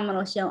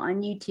phenomenal show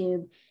on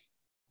YouTube,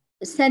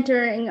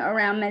 centering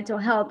around mental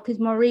health, because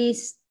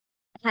Maurice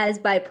has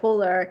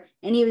bipolar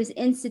and he was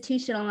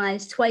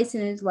institutionalized twice in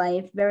his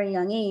life, very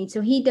young age.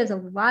 So he does a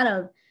lot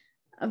of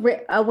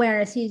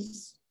awareness.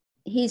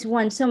 He's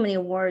won so many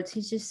awards.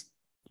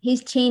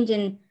 He's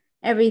changing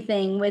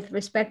everything with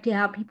respect to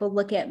how people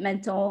look at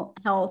mental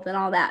health and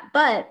all that.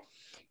 But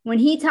when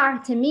he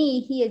talked to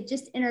me, he had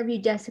just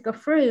interviewed Jessica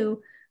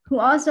Frew, who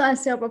also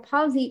has cerebral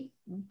palsy,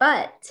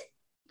 but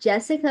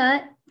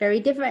Jessica, very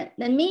different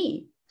than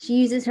me. She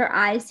uses her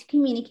eyes to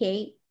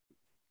communicate.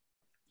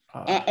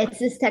 It's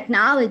this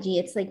technology.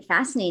 It's like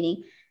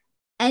fascinating.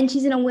 And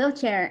she's in a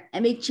wheelchair.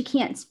 I mean, she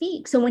can't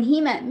speak. So when he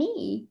met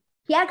me,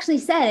 he actually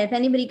said, if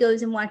anybody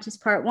goes and watches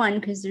part one,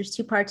 because there's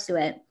 2 parts to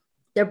it,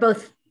 they're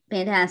both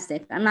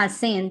fantastic. I'm not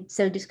saying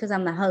so just because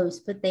I'm the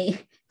host, but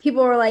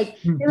people were like,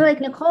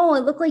 Nicole,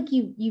 it looked like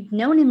you've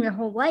known him your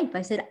whole life.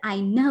 I said, I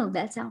know,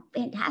 that's how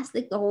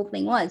fantastic the whole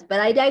thing was, but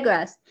I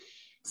digress.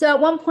 So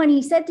at one point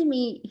he said to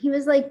me, he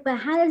was like, but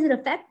how does it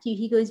affect you?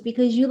 He goes,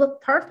 because you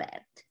look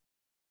perfect.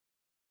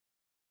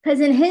 Because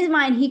in his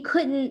mind, he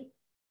couldn't,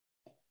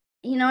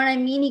 you know what I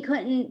mean? He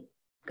couldn't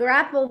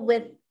grapple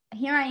with,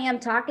 here I am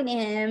talking to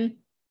him.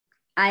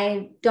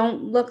 I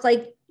don't look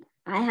like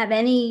I have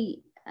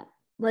any,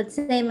 let's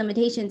say,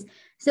 limitations.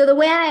 So the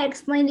way I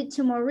explained it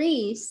to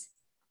Maurice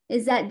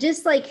is that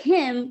just like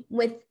him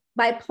with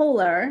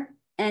bipolar,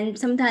 and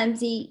sometimes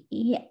he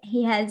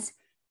has,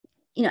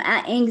 you know,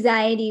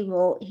 anxiety.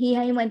 Well, he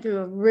went through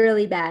a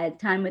really bad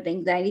time with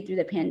anxiety through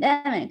the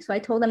pandemic. So I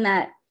told him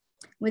that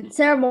with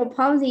cerebral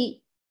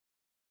palsy,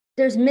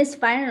 there's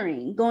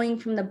misfiring going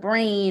from the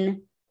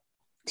brain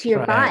to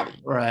your body.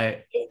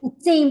 Right. It's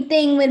the same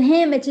thing with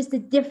him. It's just a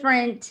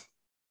different.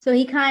 So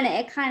it kind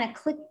of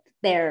clicked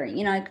there.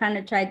 You know, I kind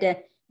of tried to,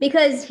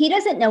 because he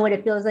doesn't know what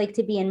it feels like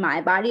to be in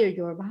my body or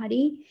your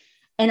body.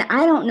 And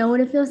I don't know what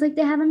it feels like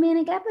to have a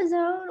manic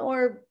episode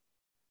or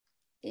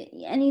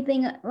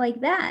anything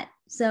like that.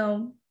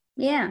 So,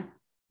 yeah.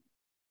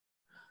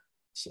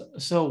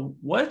 So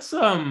what's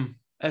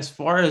as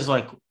far as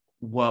like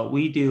what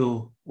we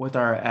do with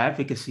our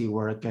advocacy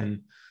work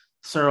and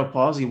cerebral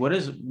palsy,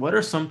 what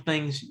are some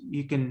things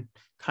you can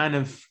kind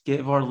of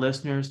give our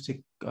listeners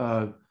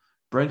to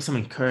bring some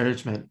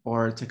encouragement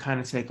or to kind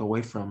of take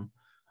away from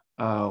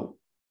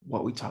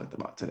what we talked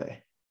about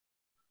today?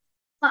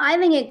 Well, I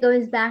think it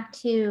goes back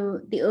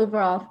to the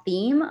overall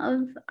theme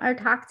of our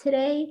talk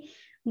today,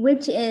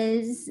 which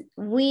is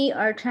we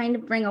are trying to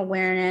bring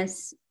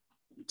awareness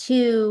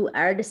to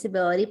our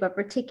disability, but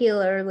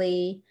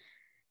particularly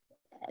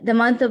the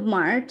month of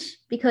March,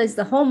 because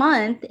the whole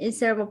month is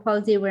Cerebral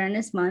Palsy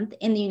Awareness Month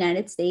in the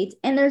United States.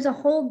 And there's a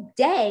whole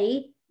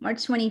day,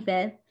 March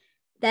 25th,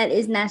 that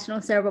is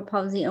National Cerebral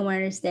Palsy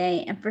Awareness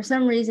Day. And for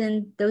some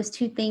reason, those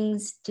 2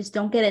 things just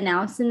don't get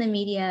announced in the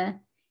media.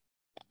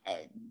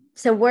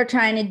 So we're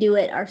trying to do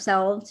it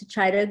ourselves to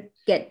try to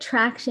get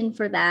traction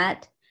for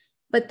that.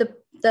 But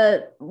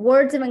the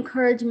words of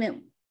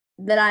encouragement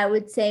that I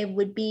would say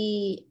would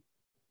be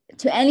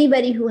to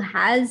anybody who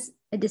has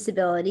a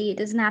disability. It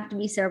doesn't have to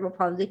be cerebral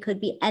palsy. It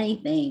could be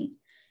anything.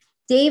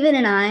 David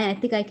and I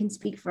think I can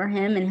speak for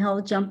him, and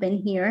he'll jump in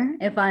here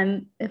if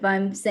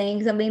I'm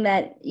saying something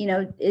that, you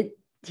know,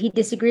 he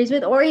disagrees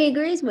with or he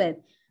agrees with.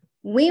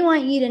 We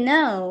want you to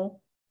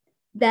know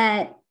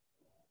that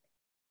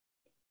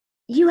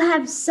you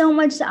have so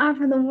much to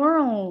offer the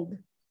world,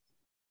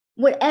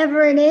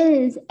 whatever it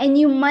is, and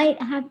you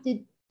might have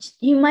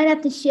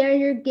to share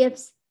your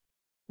gifts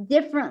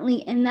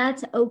differently, and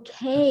that's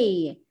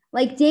okay.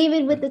 Like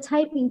David with the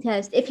typing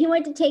test, if he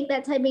went to take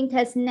that typing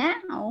test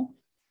now,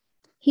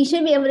 he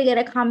should be able to get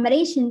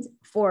accommodations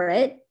for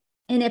it.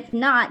 And if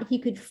not, he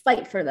could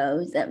fight for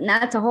those. And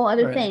that's a whole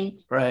other thing.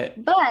 Right.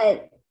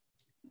 But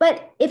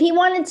if he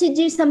wanted to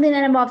do something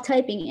that involved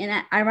typing,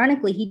 and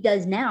ironically, he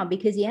does now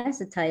because he has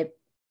to type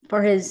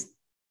for his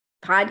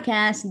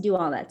podcast and do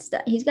all that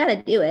stuff. He's got to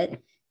do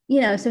it, you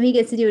know, so he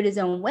gets to do it his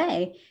own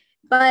way.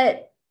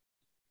 But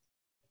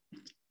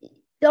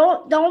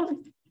don't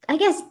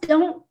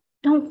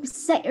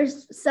set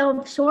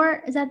yourself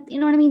short. Is that, you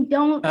know what I mean?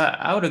 Don't.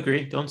 I would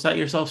agree. Don't set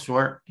yourself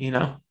short. You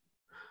know,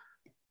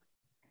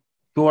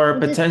 your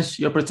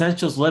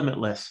potential is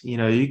limitless. You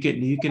know, you can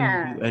do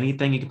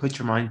anything you can put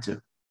your mind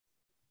to.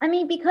 I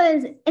mean,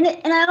 because and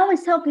I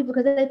always tell people,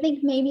 because I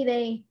think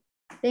maybe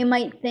they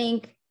might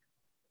think,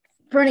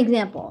 for an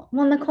example,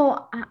 well,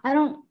 Nicole, I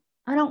don't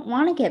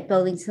want to get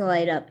buildings to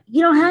light up.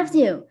 You don't have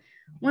to.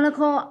 Well,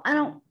 Nicole, I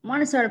don't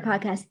want to start a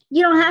podcast.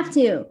 You don't have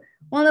to.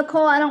 Well,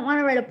 Nicole, I don't want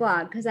to write a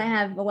blog because I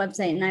have a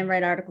website and I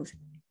write articles.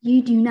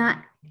 You do not.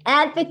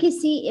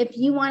 Advocacy, if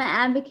you want to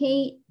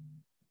advocate,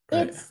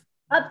 right. It's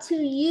up to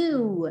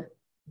you.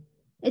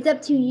 It's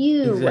up to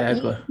you.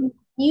 Exactly.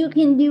 You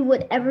can do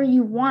whatever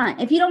you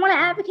want. If you don't want to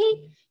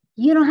advocate,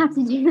 you don't have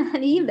to do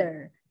that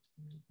either.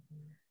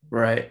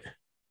 Right.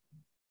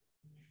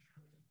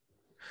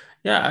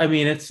 Yeah, I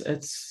mean, it's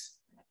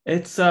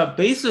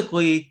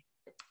basically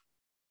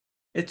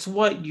it's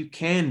what you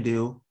can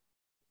do,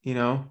 you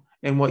know,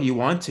 and what you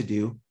want to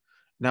do,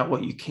 not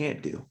what you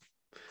can't do,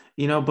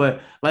 you know.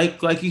 But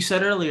like you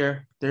said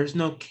earlier, there's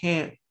no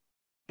can't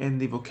in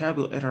the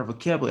vocabulary, in our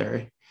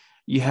vocabulary.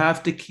 You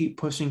have to keep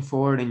pushing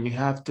forward, and you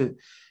have to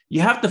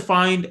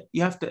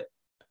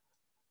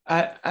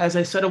as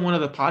I said in one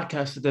of the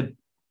podcasts I did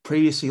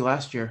previously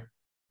last year,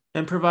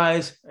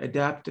 improvise,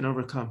 adapt, and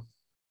overcome.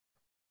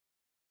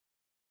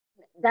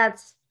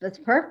 That's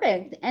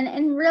perfect.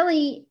 And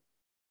really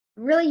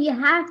you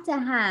have to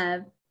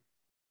have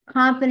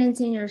confidence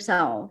in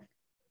yourself.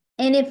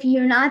 And if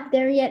you're not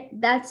there yet,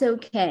 that's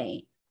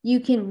okay. You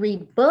can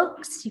read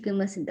books, you can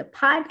listen to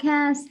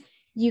podcasts,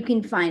 you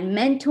can find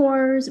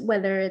mentors,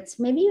 whether it's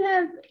maybe you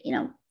have,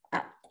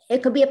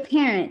 it could be a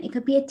parent, it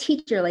could be a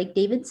teacher, like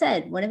David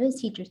said, one of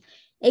his teachers.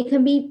 It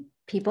could be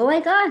people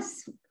like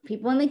us,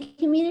 people in the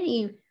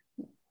community.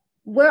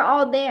 We're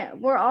all there.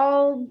 We're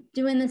all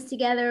doing this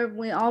together.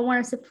 We all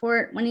want to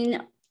support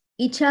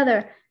each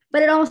other,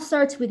 but it all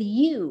starts with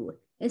you.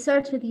 It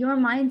starts with your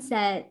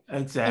mindset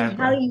and how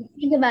Exactly. you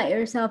think about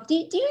yourself. Do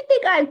you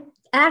think I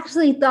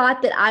actually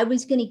thought that I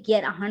was going to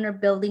get 100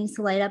 buildings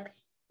to light up?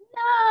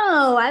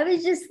 No, I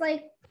was just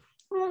like,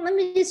 well, let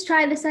me just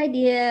try this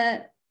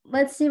idea.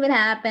 Let's see what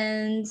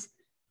happens.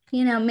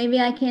 Maybe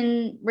I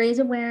can raise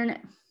awareness.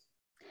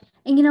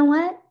 And you know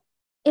what?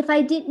 If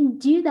I didn't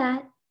do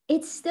that,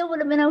 it still would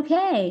have been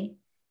okay.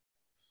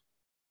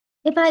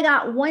 If I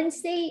got one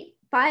state,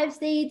 5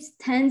 states,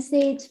 10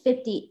 states,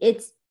 50,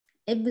 it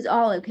was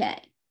all okay.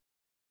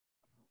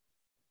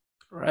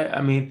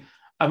 Right.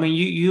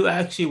 You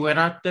actually went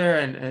out there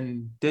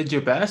and did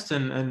your best,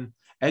 and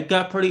it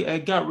got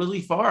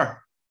really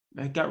far.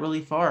 It got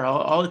really far.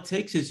 All it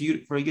takes is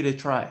for you to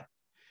try.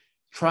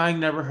 Trying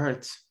never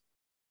hurts.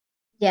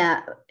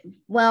 Yeah.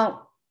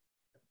 Well,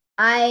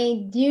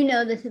 I do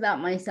know this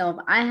about myself.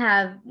 I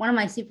have one of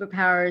my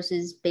superpowers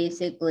is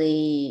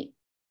basically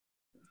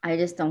I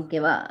just don't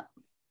give up.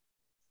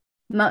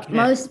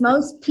 Can't.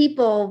 Most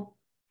people,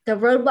 the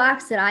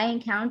roadblocks that I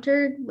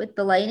encountered with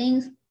the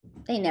lightings,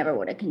 they never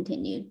would have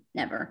continued.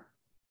 Never.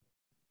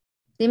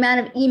 The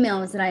amount of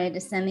emails that I had to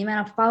send, the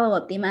amount of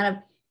follow-up,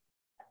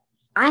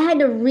 I had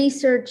to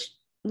research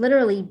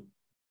literally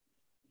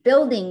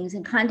buildings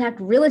and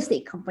contact real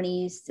estate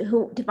companies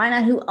to find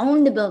out who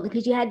owned the building,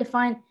 because you had to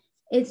find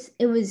it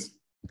was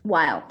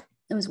wild.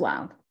 It was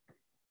wild.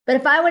 But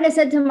if I would have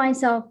said to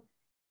myself,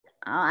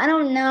 oh, I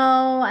don't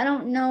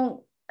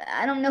know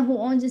who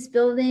owns this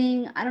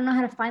building. I don't know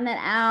how to find that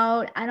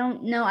out. I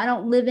don't know. I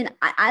don't live in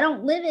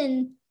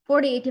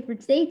 48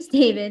 different states,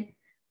 David.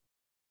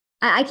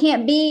 I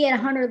can't be at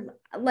 100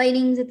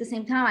 lightings at the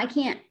same time.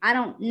 I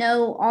don't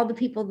know all the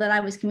people that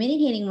I was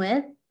communicating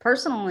with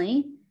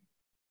personally,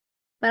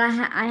 but I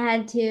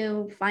had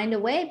to find a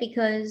way,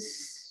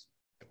 because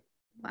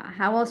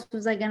how else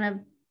was I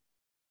going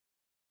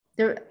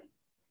to,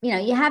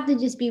 you have to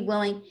just be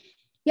willing.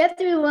 You have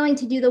to be willing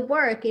to do the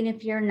work. And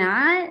if you're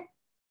not,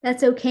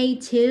 that's okay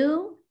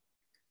too.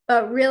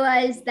 But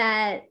realize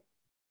that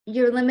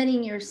you're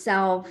limiting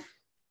yourself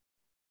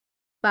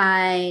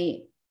by,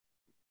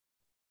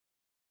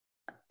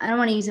 I don't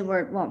want to use the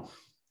word,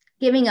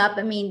 giving up.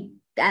 I mean,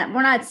 that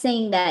we're not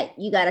saying that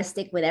you got to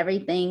stick with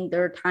everything.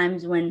 There are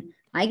times when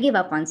I give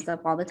up on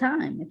stuff all the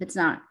time. If it's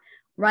not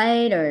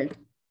right, or,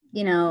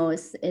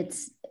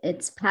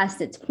 it's past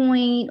its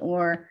point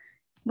or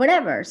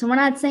whatever. So we're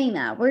not saying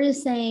that. We're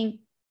just saying,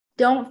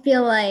 don't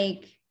feel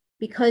like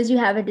because you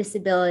have a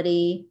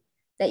disability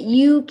that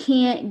you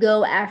can't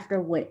go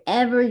after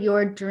whatever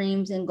your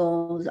dreams and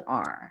goals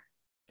are.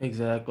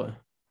 Exactly.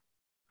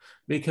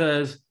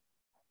 Because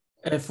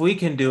if we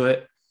can do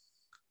it,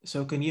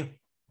 so can you.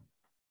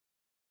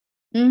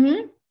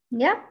 Mm-hmm.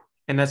 Yeah.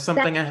 And that's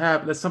something I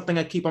have. That's something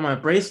I keep on my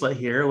bracelet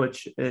here,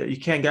 which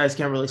guys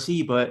can't really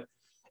see, but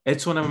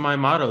it's one of my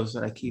mottos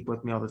that I keep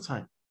with me all the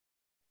time.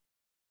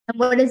 And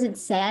what does it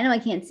say? I know I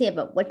can't see it,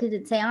 but what did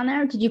it say on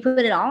there? Did you put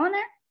it all on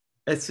there?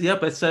 It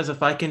says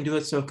if I can do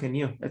it, so can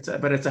you.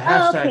 But it's a Oh,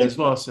 hashtag okay. as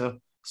well. So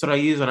that's what I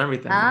use on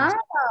everything. Oh,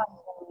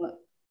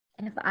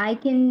 if I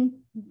can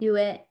do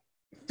it,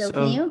 so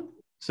can So you?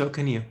 so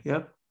can you.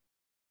 Yep.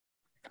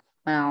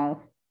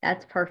 Well,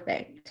 that's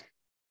perfect.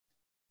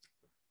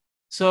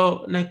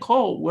 So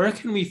Nicole, where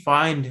can we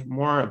find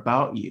more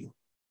about you?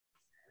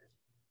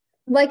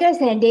 Like I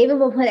said, David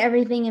will put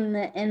everything in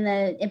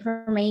the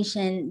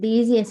information. The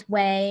easiest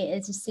way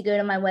is just to go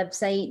to my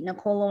website,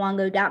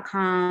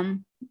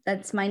 NicoleLuongo.com.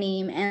 That's my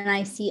name,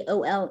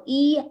 NicoleLuong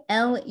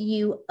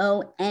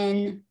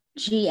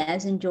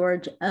as in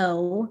George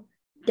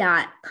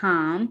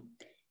O.com.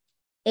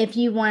 If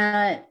you want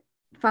to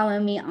follow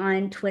me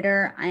on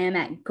Twitter, I am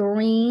at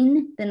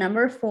green, the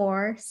number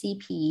 4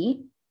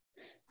 CP.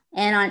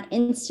 And on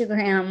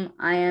Instagram,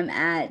 I am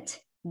at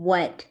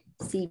what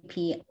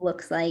CP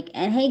looks like.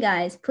 And hey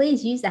guys,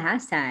 please use the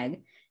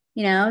hashtag.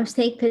 Just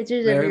take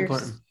pictures of Very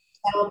yourself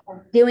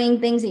important. doing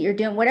things that you're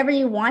doing, whatever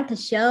you want to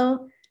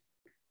show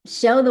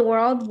the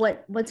world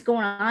what's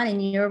going on in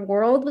your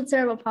world with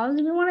cerebral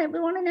palsy. We want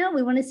to know.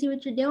 We want to see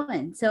what you're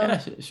doing. So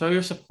Yeah, show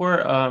your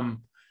support.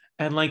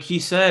 And like he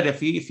said,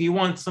 if you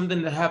want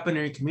something to happen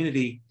in your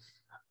community,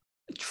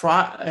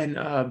 try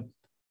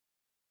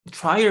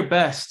your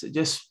best.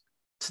 Just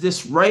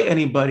write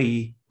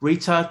anybody.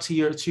 Reach out to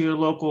your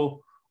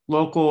local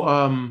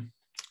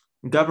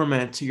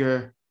government, to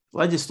your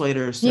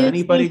legislators, to news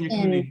anybody in your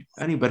stations, community,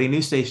 anybody,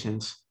 news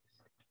stations,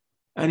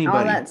 all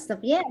anybody. that stuff.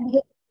 Yeah.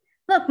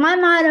 Look, my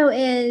motto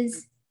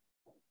is,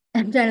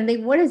 I'm trying to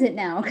think, what is it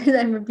now? Because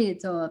I repeat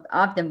it so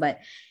often, but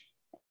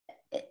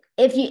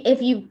if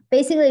you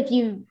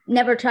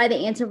never try,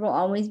 the answer will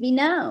always be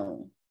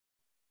no.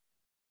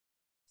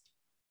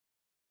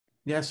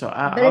 Yeah, so But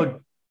I would, I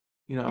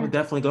yeah, would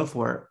definitely go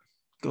for it.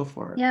 Go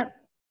for it. yep.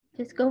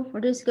 Just go for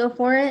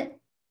it.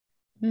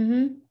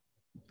 Mm-hmm.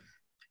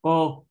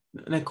 Well,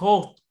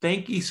 Nicole,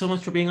 thank you so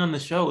much for being on the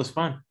show. It was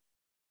fun.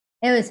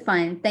 It was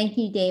fun. Thank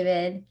you,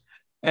 David.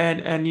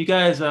 And you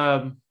guys,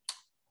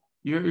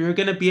 you're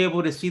gonna be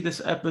able to see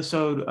this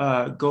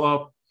episode go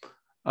up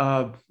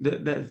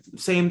the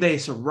same day.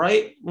 So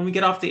right when we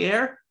get off the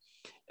air,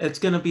 it's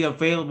gonna be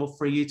available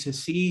for you to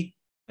see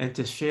and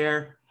to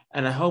share.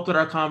 And I hope that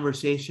our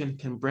conversation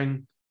can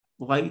bring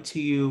light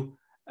to you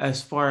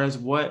as far as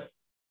what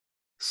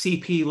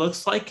CP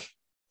looks like,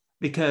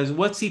 because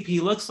what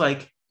CP looks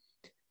like,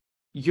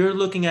 you're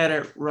looking at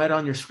it right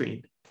on your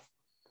screen.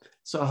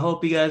 So I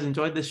hope you guys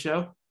enjoyed this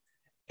show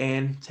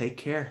and take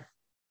care.